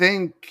to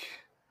think.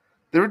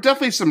 There were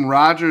definitely some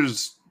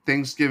Rodgers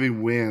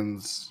Thanksgiving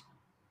wins.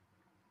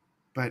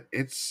 But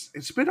it's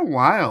been a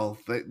while.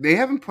 They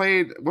haven't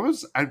played.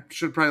 I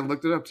should probably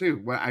looked it up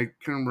too. I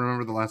couldn't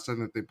remember the last time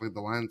that they played the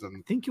Lions. I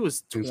think it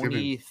was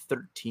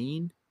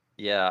 2013.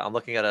 Yeah, I'm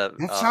looking at a.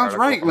 That sounds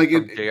right. Like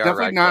it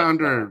definitely not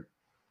under.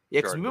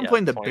 Yeah, because we've been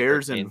playing the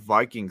Bears and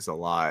Vikings a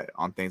lot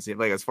on Thanksgiving.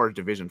 Like as far as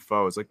division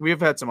foes, like we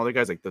have had some other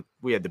guys. Like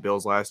we had the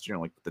Bills last year,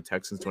 and like the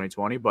Texans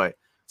 2020. But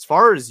as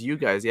far as you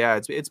guys, yeah,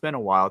 it's been a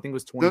while. I think it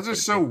was 20. Those are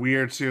so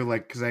weird too.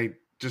 Like because I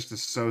just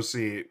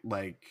associate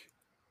like.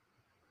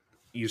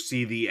 You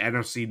see the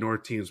NFC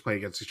North teams play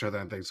against each other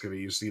on Thanksgiving.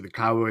 You see the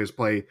Cowboys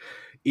play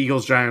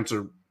Eagles, Giants,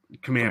 or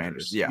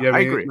Commanders. Yeah, I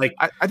agree. Like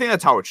I think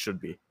that's how it should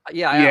be.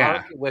 I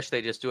honestly wish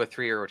they just do a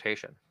 3-year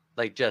rotation.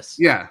 Like just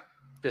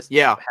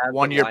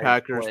 1 year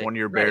Packers, 1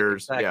 year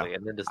Bears, exactly,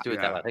 and then just do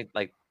it that way. I think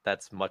like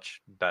that's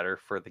much better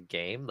for the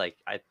game. Like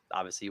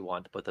obviously you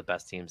want to put the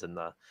best teams in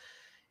the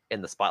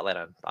spotlight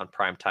on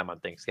prime time on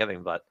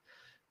Thanksgiving, but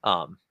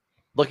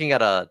looking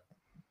at a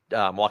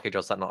Milwaukee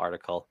Journal Sentinel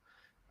article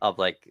of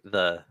like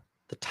the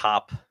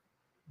top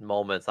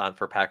moments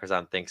for Packers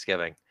on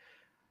Thanksgiving.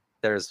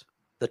 There's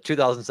the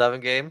 2007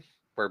 game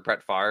where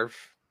Brett Favre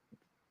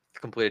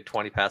completed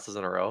 20 passes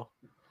in a row,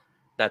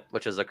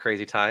 which is a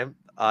crazy time.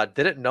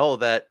 Didn't know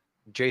that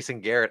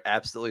Jason Garrett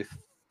absolutely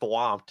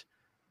thwomped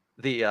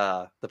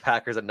the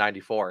Packers at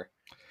 94.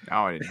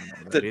 No, I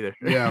didn't know that either.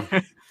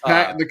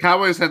 Yeah, the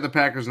Cowboys had the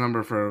Packers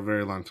number for a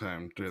very long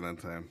time during that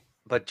time.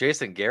 But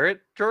Jason Garrett,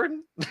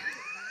 Jordan?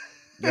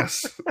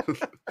 Yes,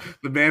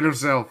 the man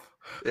himself.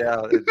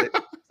 Yeah.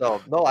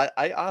 So no,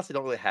 I honestly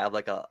don't really have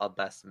like a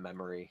best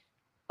memory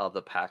of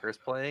the Packers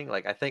playing.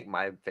 Like I think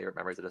my favorite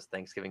memories of just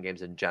Thanksgiving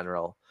games in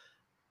general,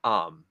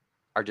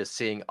 are just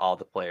seeing all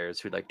the players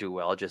who like do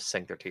well just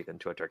sink their teeth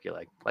into a turkey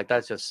leg. Like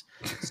that's just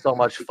so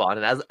much fun.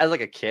 And as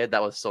like a kid,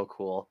 that was so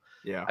cool.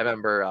 Yeah. I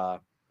remember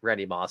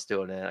Randy Moss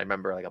doing it. I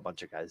remember like a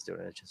bunch of guys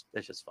doing it.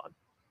 It's just fun.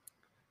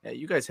 Yeah,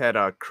 you guys had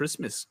a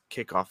Christmas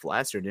kickoff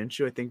last year, didn't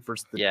you? I think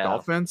versus the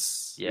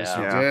Dolphins. Yeah, yes,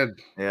 you did.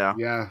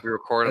 Yeah. We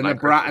recorded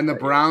and the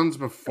Browns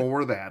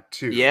before that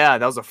too. Yeah,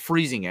 that was a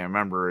freezing game. I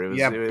remember it was.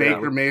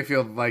 Baker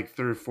Mayfield like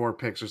threw 4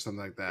 picks or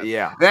something like that.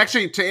 Yeah.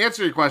 Actually, to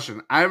answer your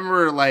question, I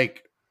remember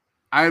like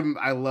I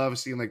love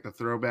seeing like the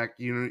throwback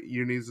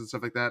unis and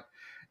stuff like that.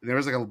 And there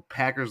was like a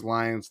Packers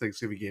Lions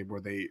Thanksgiving game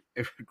where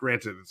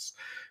granted,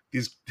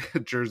 these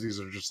jerseys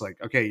are just like,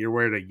 okay, you're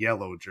wearing a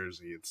yellow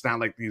jersey. It's not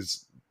like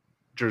these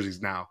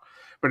jerseys now,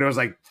 but it was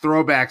like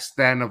throwbacks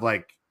then of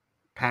like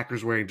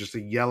Packers wearing just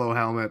a yellow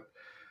helmet,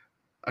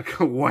 a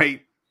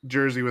white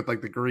jersey with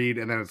like the green,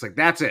 and then it's like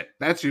that's it,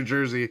 that's your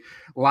jersey.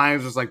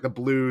 Lions was like the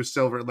blue,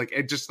 silver, like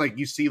it just like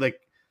you see like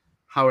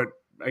how it,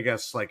 I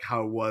guess like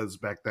how it was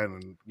back then.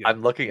 And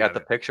I'm looking at the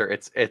picture.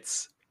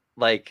 It's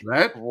like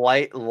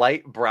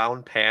light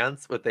brown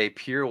pants with a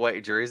pure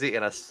white jersey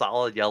and a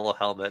solid yellow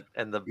helmet,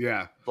 and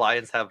the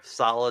Lions have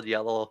solid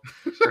yellow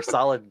or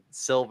solid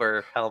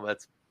silver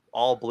helmets,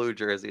 all blue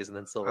jerseys, and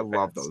then silver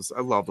pants.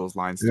 I love those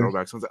Lions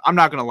throwbacks. I'm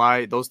not gonna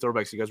lie, those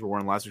throwbacks you guys were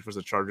wearing last week for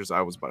the Chargers,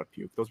 I was about to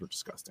puke. Those were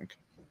disgusting.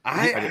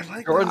 I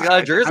like Jordan's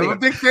got a jersey. I'm a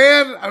big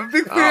fan.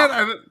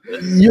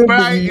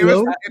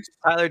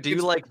 Tyler, do you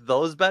like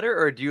those better,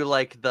 or do you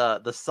like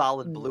the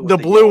solid blue? The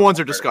blue ones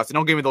are disgusting.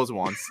 Don't give me those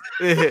ones.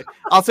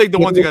 I'll take the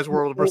ones you guys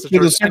wore versus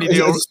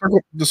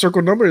the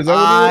circle number. Is that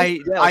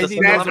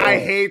what I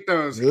hate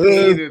those.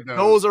 Hated those.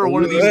 Those are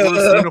one of these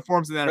worst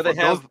uniforms in the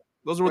NFL.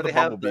 Those were the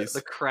Bumblebees.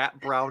 The crap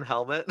brown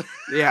helmet.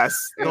 Yes,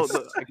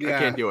 I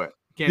can't do it.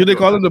 Do they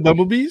call them the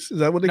Bumblebees? Is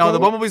that what they call them?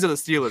 No, the Bumblebees are the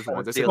Steelers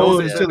ones.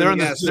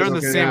 They're in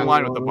the same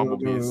line with the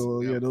Bumblebees.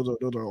 Yeah, those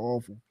are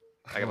awful.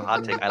 I have a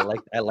hot take.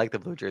 I like the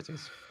blue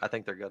jerseys. I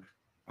think they're good.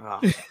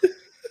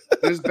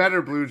 There's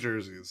better blue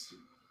jerseys.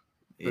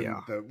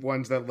 Yeah, the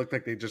ones that look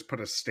like they just put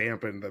a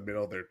stamp in the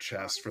middle of their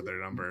chest for their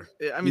number.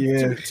 I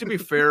mean, to be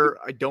fair,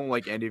 I don't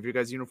like any of your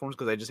guys' uniforms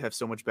because I just have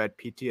so much bad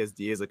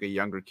PTSD as like a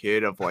younger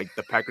kid of like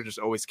the Packers just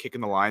always kicking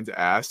the Lions'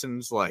 ass,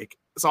 and it's like,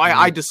 so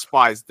I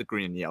despise the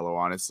green and yellow,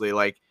 honestly.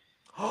 Like,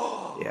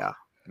 yeah,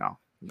 no,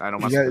 I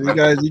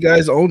don't. You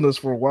guys owned us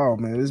for a while,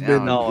 man. It's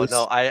been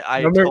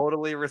I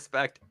totally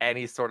respect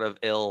any sort of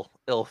ill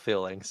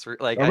feelings.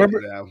 Like I remember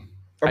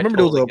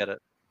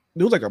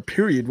there was like a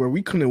period where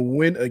we couldn't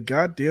win a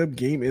goddamn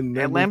game in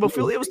Lambeau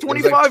Field. It was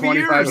 25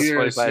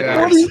 years.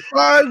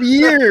 25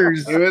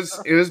 years.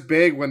 It was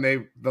big when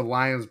the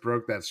Lions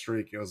broke that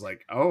streak. It was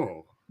like,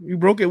 oh, you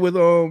broke it with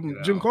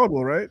Jim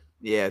Caldwell, right?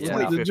 Yeah,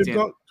 2015.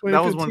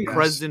 That was when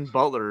President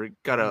Butler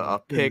got a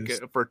pick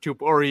for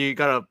he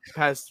got a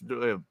pass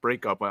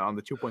breakup on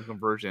the 2-point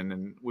conversion,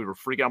 and we were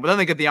freaking out. But then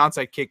they get the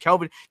onside kick.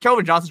 Calvin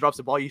Johnson drops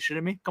the ball. You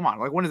shitting me? Come on,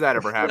 like when does that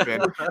ever happen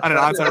on an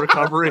onside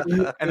recovery?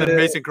 And then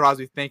Mason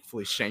Crosby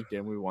thankfully shanked it,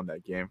 and we won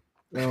that game.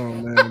 Oh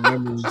man,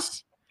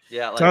 memories.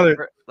 Yeah,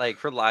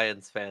 for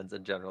Lions fans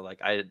in general,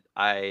 like I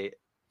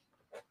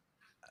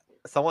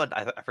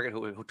forget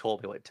who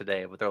told me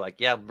today, but they're like,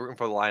 yeah, I'm rooting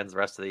for the Lions the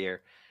rest of the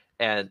year.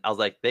 And I was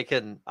like, they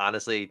can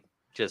honestly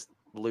just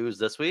lose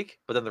this week,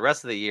 but then the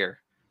rest of the year,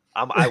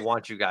 I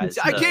want you guys.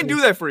 I can't do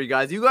that for you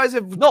guys. You guys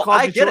have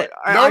I get it.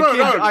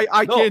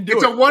 I can't do it.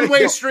 It's a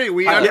one-way street.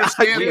 We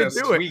understand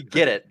this. We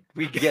get it.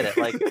 We get it.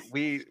 Like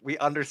we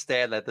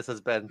understand that this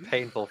has been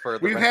painful for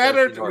the we've had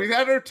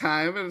our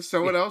time and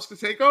someone else to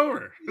take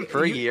over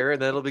for a year,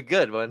 and then it'll be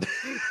good. When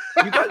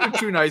you guys are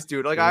too nice,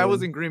 dude. Like I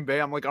was in Green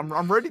Bay. I'm like,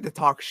 I'm ready to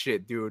talk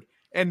shit, dude.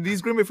 And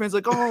these Green Bay fans are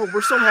like, oh,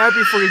 we're so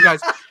happy for you guys.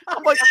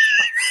 I'm like,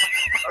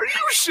 are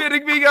you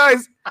shitting me,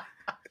 guys?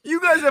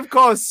 You guys have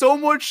caused so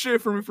much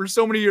shit for me for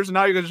so many years, and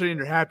now you guys are saying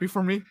you're happy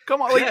for me.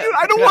 Come on, like, dude,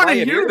 I don't want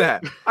to hear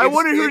that. I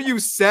want to hear you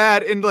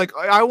sad and like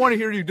I want to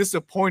hear you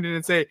disappointed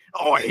and say,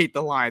 "Oh, I hate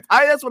the Lions."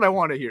 That's what I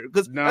want to hear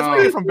because that's what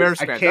I get from Bears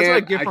fans. That's what I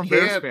get from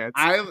Bears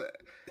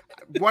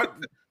fans.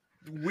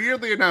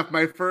 Weirdly enough,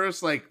 my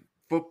first like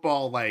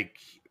football like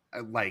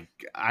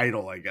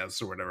idol, I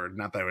guess, or whatever.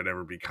 Not that I would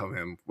ever become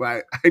him.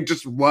 But I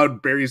just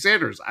loved Barry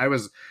Sanders. I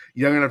was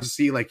young enough to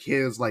see like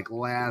his like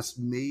last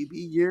maybe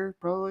year,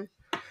 probably.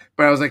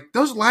 But I was like,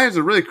 those Lions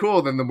are really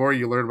cool. Then the more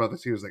you learn about the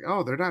team, it's like,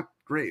 oh, they're not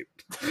great.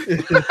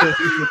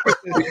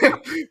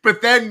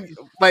 But then,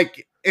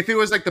 like, if it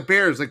was like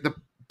the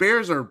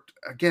Bears are,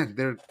 again,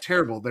 they're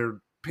terrible. They're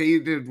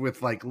painted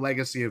with like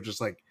legacy of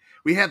just like,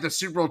 we had the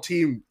Super Bowl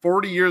team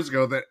 40 years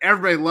ago that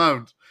everybody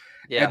loved.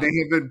 Yeah. And they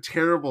have been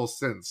terrible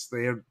since.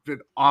 They have been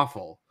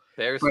awful.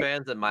 Bears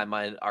fans, in my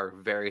mind, are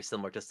very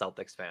similar to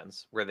Celtics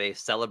fans, where they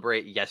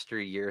celebrate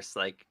yesteryear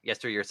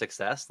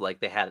success like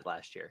they had it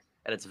last year,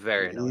 and it's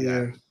very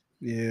annoying.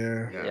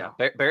 Yeah.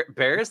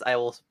 Bears, I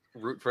will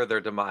root for their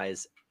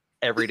demise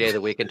every day of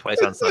the week and twice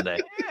on Sunday.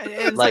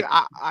 Like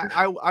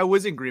I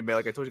was in Green Bay,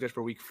 like I told you guys,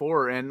 for week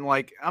 4, and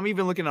like I'm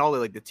even looking at all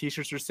the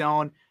t-shirts they're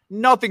selling.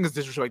 Nothing is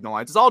disrespecting the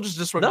Lions. It's all just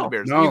disrespecting the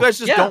Bears. No. You guys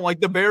just don't like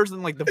the Bears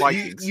and like the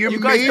Vikings. You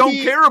guys don't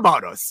care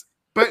about us.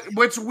 But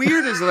what's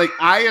weird is like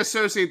I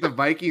associate the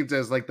Vikings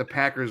as like the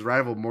Packers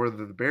rival more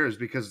than the Bears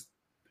because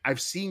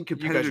I've seen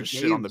competitive games.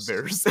 Shit on the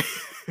Bears.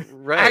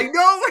 Right. I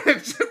know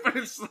it, but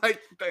it's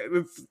like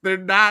they're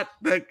not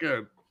that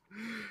good.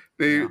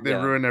 They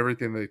ruin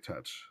everything they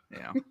touch.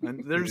 Yeah,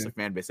 and there's a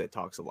fan base that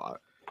talks a lot.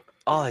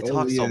 Oh, they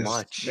talk so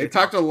much. They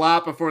talked a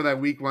lot before that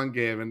week 1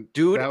 game, and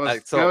dude, that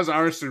was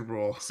our Super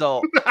Bowl.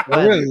 So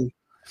really,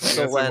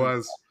 so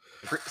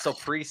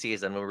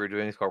preseason when we were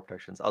doing score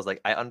predictions, I was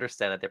like, I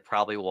understand that they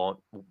probably won't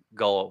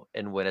go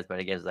and win as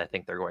many games as I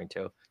think they're going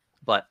to,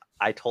 but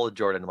I told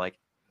Jordan, like,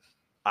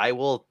 I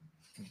will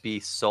be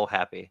so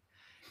happy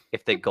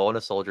if they go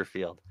into Soldier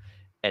Field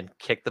and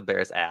kick the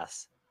Bears'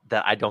 ass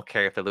that I don't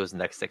care if they lose the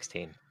next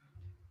 16.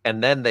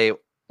 And then they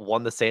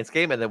won the Saints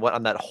game and then went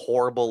on that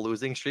horrible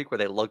losing streak where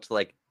they looked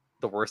like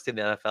the worst team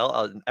in the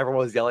NFL. And everyone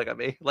was yelling at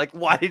me, like,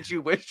 why did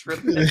you wish for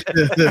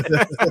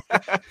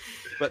that?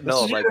 But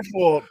no, like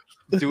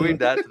doing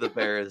that to the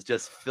Bears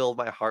just filled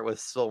my heart with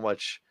so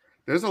much.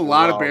 There's a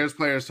lot of Bears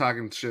players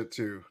talking shit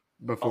too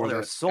before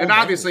this. So and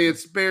many. obviously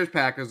it's Bears,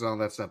 Packers, and all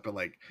that stuff, but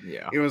like,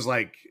 it was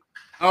like,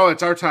 oh,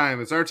 it's our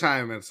time. It's our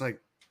time. And it's like,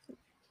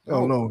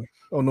 oh no.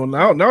 Oh no!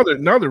 Now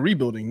they're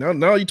rebuilding.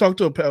 Now you talk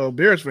to a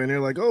Bears fan, they're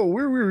like, "Oh,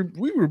 we were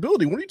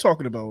building. What are you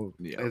talking about?"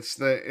 Yeah, it's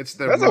the. That's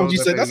not what you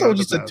said. That's not what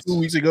you said 2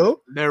 weeks ago.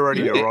 They're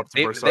already up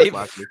to first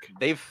last week.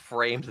 They've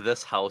framed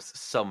this house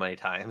so many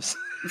times.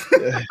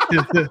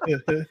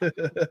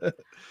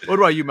 What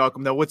about you,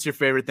 Malcolm? Though, what's your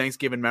favorite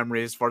Thanksgiving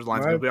memory as far as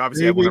Lions? We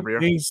obviously have one every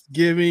year.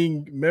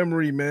 Thanksgiving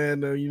memory,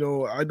 man.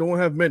 I don't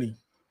have many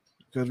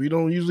because we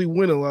don't usually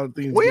win a lot of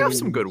things. We have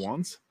some good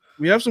ones.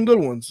 We have some good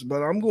ones,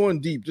 but I'm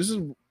going deep. This is.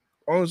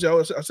 Honestly,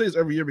 I say this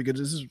every year because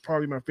this is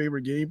probably my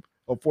favorite game.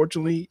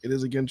 Unfortunately, it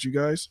is against you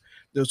guys.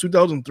 It was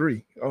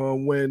 2003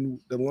 when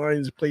the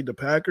Lions played the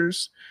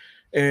Packers,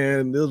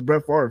 and it was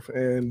Brett Favre.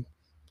 And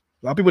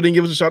a lot of people didn't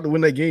give us a shot to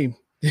win that game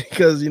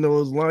because, it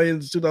was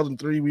Lions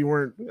 2003. We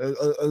weren't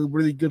a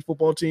really good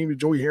football team.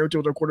 Joey Harrington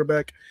was our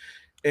quarterback,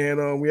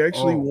 and we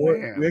actually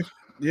won.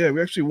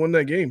 We actually won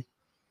that game.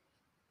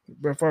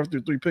 Brett Favre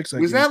threw 3 picks.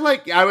 Was that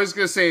like, I was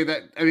gonna say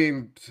that? I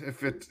mean,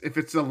 if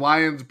it's the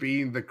Lions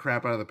beating the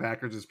crap out of the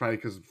Packers, it's probably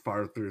because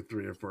Favre threw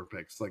 3 or 4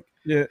 picks. Like,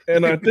 yeah,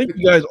 and I think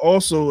you guys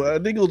also. I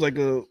think it was like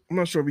I'm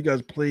not sure if you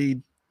guys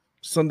played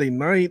Sunday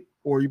night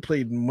or you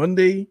played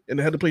Monday and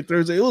they had to play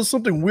Thursday. It was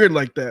something weird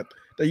like that.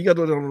 That you got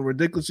on a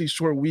ridiculously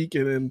short week,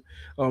 and then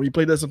you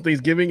played that some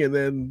Thanksgiving, and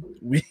then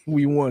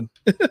we won.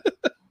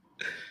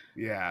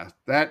 Yeah,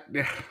 that.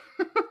 Yeah.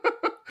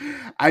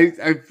 I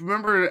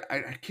remember.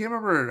 I can't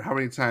remember how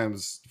many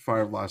times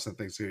Favre lost that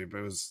Thanksgiving, but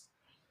it was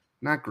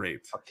not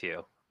great. A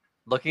few.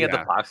 Looking at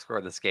the box score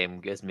of this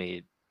game gives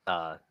me.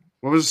 What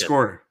was the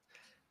score?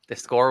 The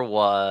score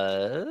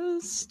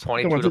was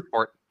 22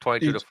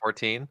 to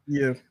 14.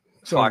 Yeah,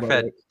 Favre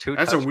had 2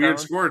 That's touchdowns. a weird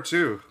score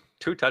too.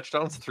 2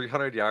 touchdowns,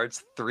 300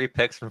 yards, 3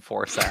 picks, and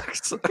 4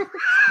 sacks.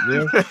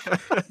 Yeah,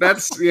 that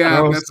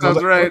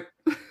sounds right.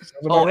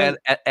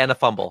 And a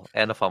fumble.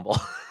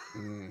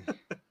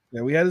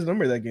 Yeah, we had his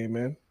number that game,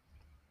 man.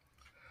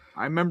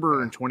 I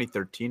remember in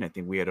 2013, I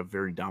think we had a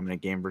very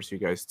dominant game versus you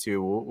guys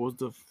too. What was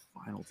the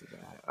final to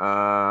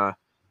that?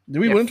 Did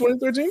we win in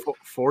 2013?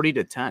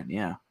 40-10,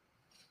 yeah.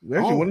 We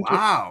actually won.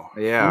 Wow.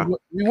 Yeah.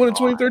 We won in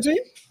 2013?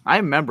 I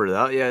remember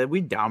that. Yeah, we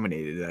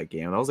dominated that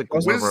game. That was like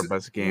one of our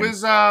best games.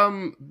 Was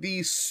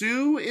the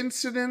Sue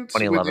incident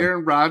with 2011.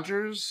 Aaron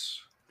Rodgers?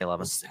 11.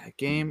 Was that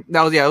game? It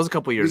was a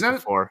couple years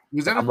before.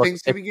 Was that a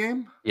Thanksgiving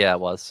game? Yeah, it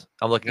was.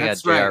 I'm looking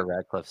That's at J.R. right.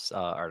 Radcliffe's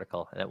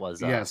article, and it was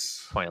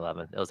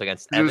 2011. It was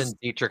against Evan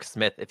Dietrich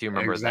Smith, if you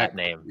remember that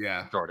name.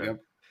 Yeah. Jordan. Yep.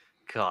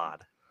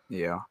 God.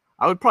 Yeah.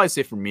 I would probably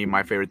say for me,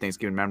 my favorite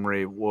Thanksgiving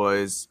memory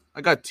was,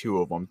 I got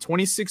 2 of them.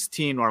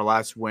 2016, our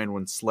last win,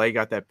 when Slay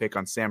got that pick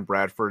on Sam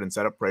Bradford and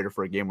set up Prater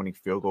for a game-winning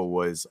field goal,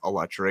 was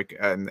electric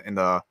in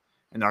our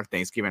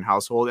Thanksgiving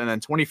household. And then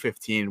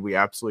 2015, we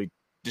absolutely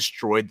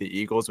destroyed the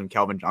Eagles when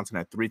Calvin Johnson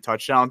had 3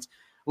 touchdowns.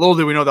 Little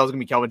did we know that was going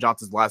to be Calvin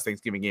Johnson's last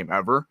Thanksgiving game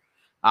ever.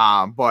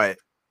 But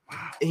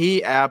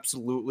he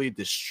absolutely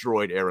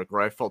destroyed Eric,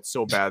 right? I felt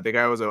so bad. The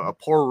guy was a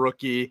poor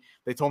rookie.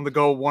 They told him to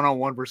go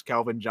one-on-one versus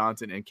Calvin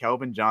Johnson, and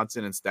Calvin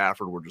Johnson and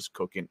Stafford were just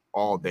cooking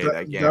all day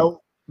that game.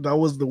 That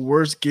was the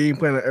worst game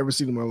plan I've ever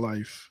seen in my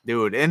life.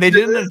 Dude, and they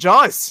didn't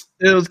adjust.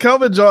 It was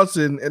Calvin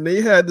Johnson, and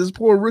they had this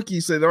poor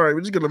rookie said, all right, we're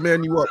just going to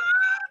man you up.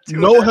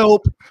 No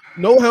help.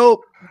 We're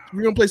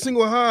going to play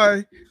single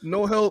high.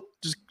 No help.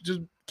 Just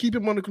keep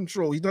him under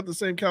control. He's not the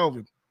same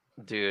Calvin.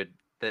 Dude,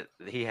 that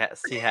he had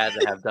to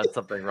have done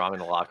something wrong in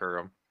the locker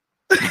room.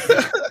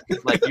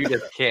 Like you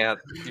just can't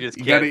beat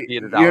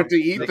it out. You have to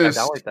eat this.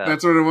 Like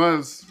That's what it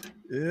was.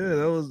 Yeah,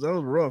 that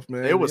was rough,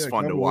 man. It was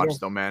fun to watch,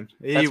 though, man.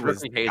 That's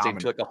rookie hazing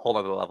to like a whole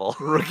other level.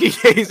 Rookie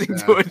hazing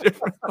to a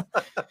different.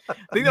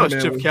 I think that was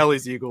Chip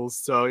Kelly's Eagles,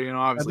 so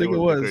obviously. I think it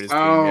was.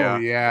 Oh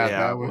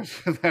yeah,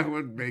 that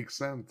would make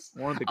sense.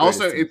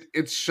 Also,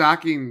 it's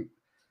shocking.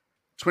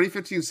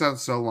 2015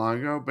 sounds so long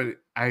ago, but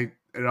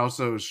it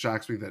also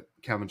shocks me that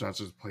Calvin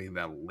Johnson is playing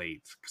that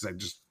late because I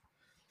just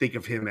think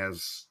of him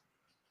as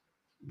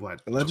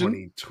what,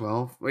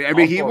 2012. I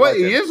mean, he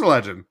is a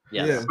legend.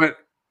 Yeah, but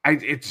I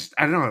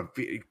don't know.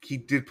 He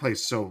did play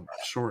so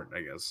short,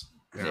 I guess.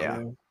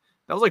 Yeah.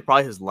 That was like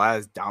probably his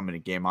last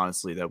dominant game,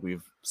 honestly, that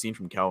we've seen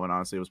from Calvin.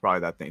 Honestly, it was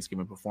probably that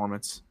Thanksgiving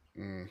performance.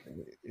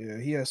 Yeah,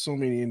 he has so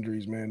many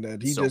injuries, man.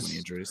 That he so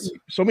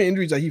many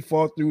injuries that he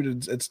fought through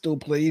and still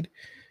played,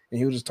 and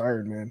he was just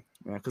tired, man.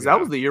 Yeah, because that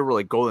was the year where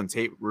like Golden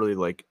Tate really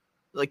like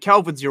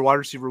Calvin's your wide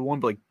receiver 1,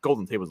 but like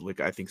Golden Tate was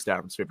like I think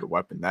Stafford's favorite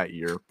weapon that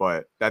year.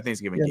 But that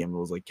Thanksgiving game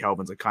was like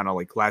Calvin's like kind of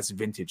like last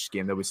vintage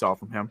game that we saw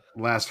from him,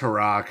 last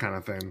hurrah kind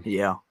of thing.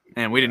 Yeah,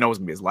 and we didn't know it was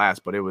gonna be his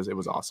last, but it was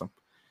awesome.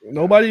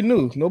 Nobody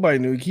knew.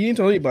 He didn't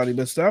tell anybody,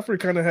 but Stafford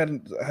kind of had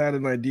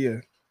an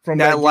idea from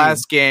that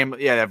last game.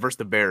 Yeah, that versus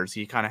the Bears,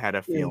 he kind of had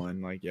a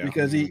feeling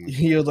because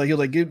he was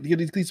like give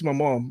these cleats to my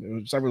mom.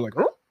 And Stafford was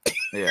like, oh.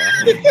 Yeah.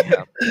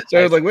 So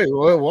I was like, wait,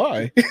 what?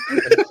 Why?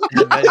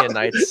 In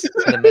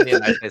the many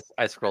nights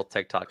I scrolled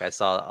TikTok. I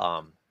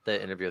saw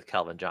the interview with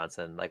Calvin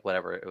Johnson, like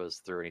whatever it was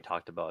through, and he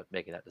talked about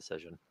making that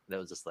decision. And it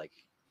was just like,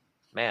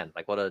 man,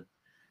 like what a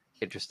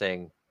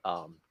interesting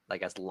I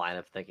guess line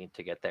of thinking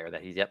to get there,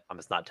 that I'm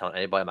just not telling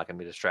anybody, I'm not gonna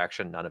be a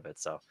distraction, none of it.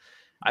 So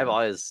I've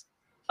always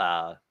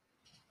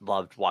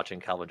loved watching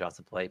Calvin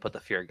Johnson play. He put the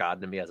fear of God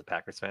into me as a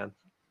Packers fan,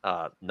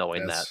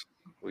 knowing that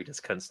we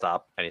just couldn't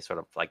stop any sort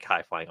of like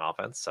high flying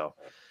offense. So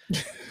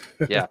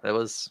yeah, it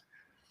was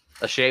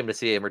a shame to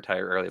see him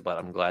retire early, but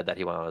I'm glad that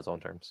he went on his own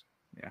terms.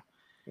 Yeah.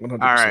 100%. All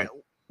right,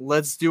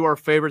 let's do our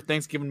favorite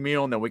Thanksgiving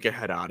meal and then we can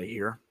head out of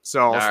here.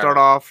 So I'll start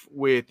off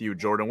with you,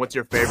 Jordan. What's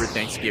your favorite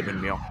Thanksgiving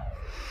meal?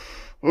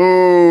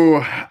 Oh,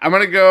 I'm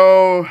gonna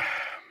go.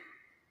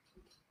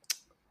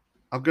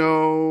 I'll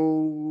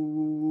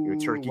go. You're a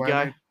turkey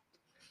guy?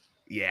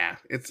 Yeah,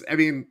 I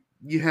mean,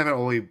 you have it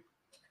only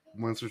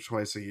once or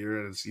twice a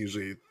year, and it's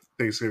usually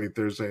Thanksgiving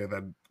Thursday and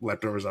then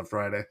leftovers on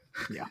Friday.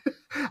 Yeah.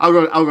 I'll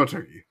go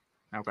turkey.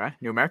 Okay.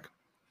 New Mac?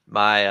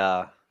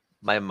 My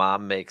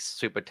mom makes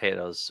sweet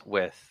potatoes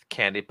with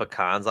candied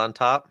pecans on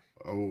top.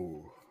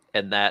 Oh.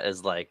 And that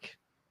is like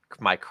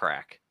my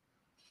crack.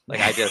 Like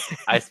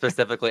I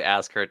specifically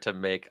ask her to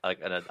make like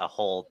a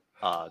whole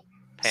pan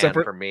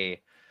separate for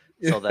me,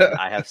 so that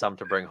I have some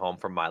to bring home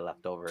from my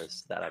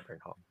leftovers that I bring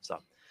home. So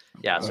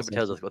yeah, sweet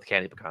potatoes with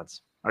candied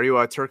pecans. Are you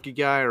a turkey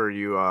guy, or are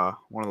you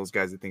one of those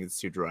guys that think it's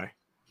too dry?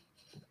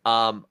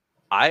 I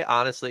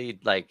honestly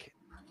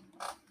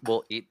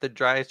will eat the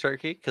dry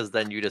turkey because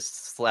then you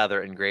just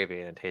slather it in gravy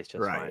and it tastes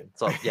just fine.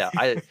 So yeah,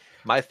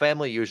 my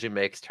family usually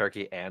makes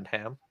turkey and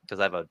ham because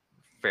I have a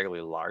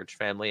fairly large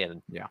family,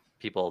 and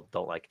people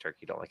don't like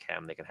turkey, don't like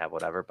ham. They can have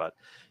whatever, but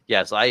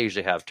yeah, so I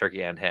usually have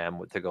turkey and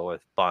ham to go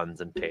with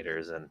buns and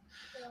taters and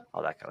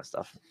all that kind of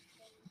stuff.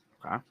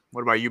 Okay.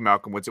 What about you,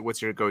 Malcolm?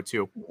 What's your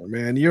go-to? Oh,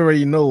 man, you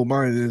already know what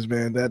mine is,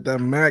 man. That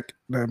mac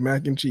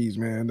and cheese,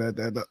 man.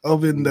 That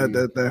oven,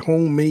 that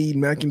homemade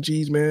mac and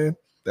cheese, man.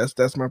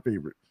 That's my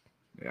favorite.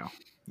 Yeah.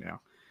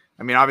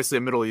 I mean, obviously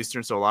a Middle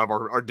Eastern, so a lot of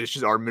our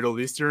dishes are Middle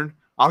Eastern.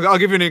 I'll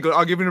give you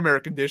an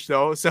American dish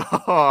though.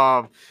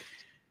 So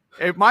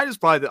mine is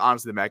probably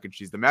honestly the mac and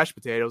cheese. The mashed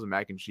potatoes and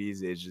mac and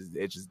cheese is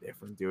just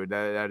different, dude.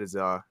 That is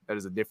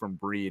a different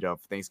breed of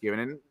Thanksgiving.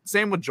 And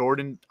same with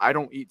Jordan. I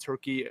don't eat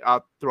turkey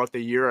throughout the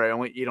year. I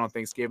only eat on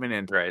Thanksgiving,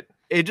 and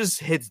it just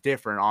hits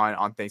different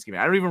on Thanksgiving.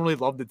 I don't even really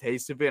love the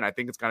taste of it. And I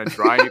think it's kind of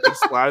dry. And you can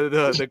slather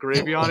the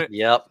gravy on it.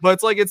 Yep. But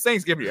it's like it's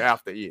Thanksgiving. You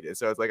have to eat it.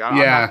 So it's like I'm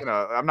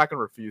not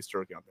gonna refuse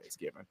turkey on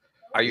Thanksgiving.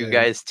 Are you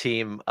guys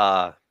team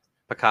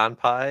pecan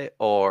pie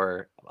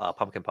or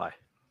pumpkin pie?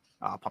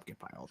 Pumpkin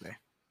pie all day.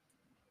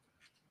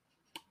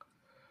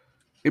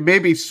 It may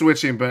be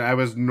switching, but I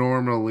was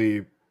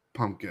normally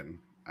pumpkin.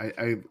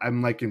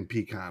 I'm liking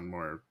pecan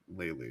more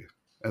lately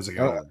as I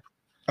go on.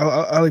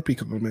 I like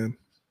pecan, man.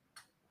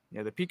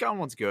 Yeah, the pecan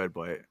one's good,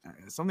 but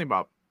something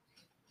about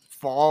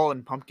fall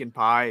and pumpkin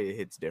pie, it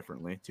hits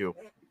differently too.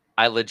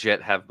 I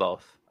legit have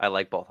both. I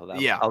like both of them.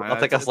 Yeah, I'll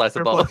take a slice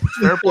of both.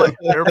 Fair play.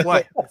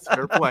 It's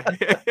fair play.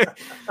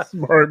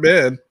 Smart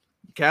man.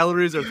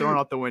 Calories are thrown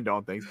out the window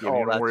on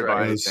Thanksgiving. Don't worry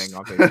about anything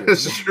on Thanksgiving.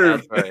 That's true.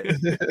 That's right.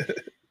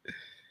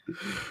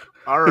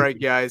 All right,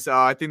 guys.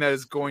 I think that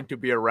is going to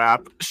be a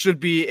wrap. Should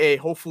be a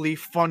hopefully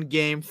fun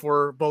game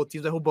for both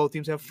teams. I hope both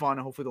teams have fun,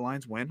 and hopefully the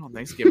Lions win on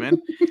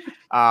Thanksgiving. You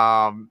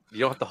don't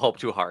have to hope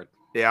too hard.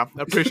 Yeah,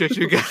 I appreciate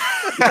you guys.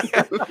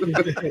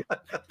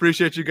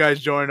 Appreciate you guys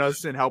joining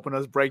us and helping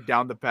us break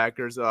down the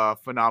Packers.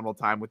 Phenomenal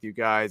time with you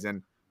guys,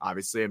 and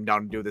obviously I'm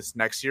down to do this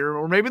next year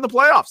or maybe in the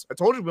playoffs. I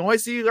told you we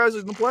might see you guys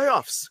in the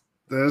playoffs.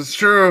 That's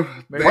true.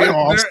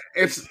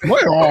 It's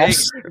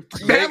playoffs.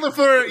 Matt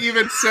LaFleur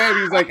even said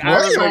he's like,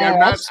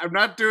 I'm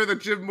not doing the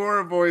Jim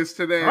Mora voice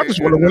today. I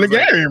just want to win a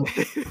game.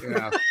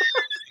 Yeah,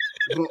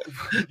 well,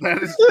 that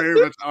is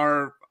very much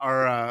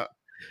our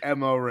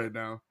MO right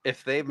now.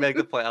 If they make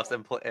the playoffs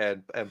and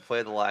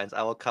play the Lions,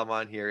 I will come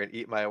on here and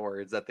eat my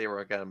words that they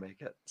weren't going to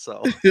make it.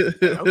 So,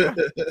 okay.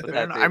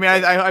 I mean,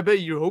 I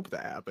bet you hope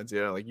that happens.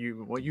 Yeah, like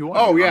you want.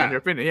 Oh yeah, in your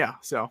opinion, yeah.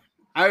 So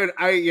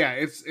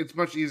it's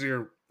much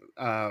easier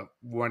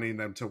wanting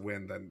them to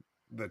win than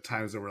the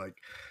times that we're like,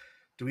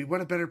 do we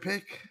want a better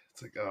pick?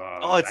 It's like,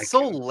 it's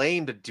so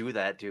lame to do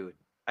that, dude.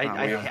 We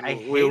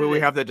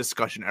have that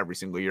discussion every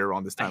single year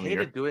around this time of year.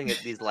 I hated doing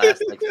it these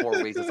last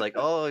 4 weeks. It's like,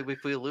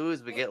 if we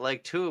lose, we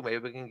get 2. Maybe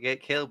we can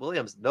get Caleb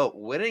Williams. No,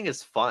 winning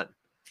is fun.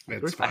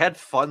 I had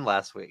fun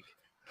last week.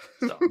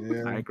 So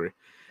I agree.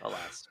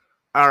 Alas.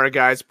 All right,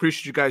 guys.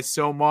 Appreciate you guys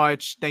so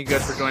much. Thank you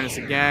guys for joining us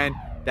again.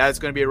 That's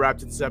going to be a wrap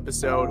to this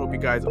episode. Hope you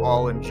guys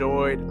all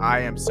enjoyed. I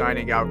am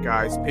signing out,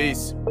 guys.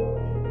 Peace.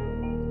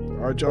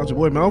 All right, y'all. It's your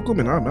boy Malcolm,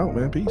 and I'm out,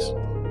 man. Peace.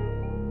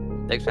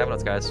 Thanks for having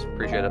us, guys.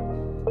 Appreciate it.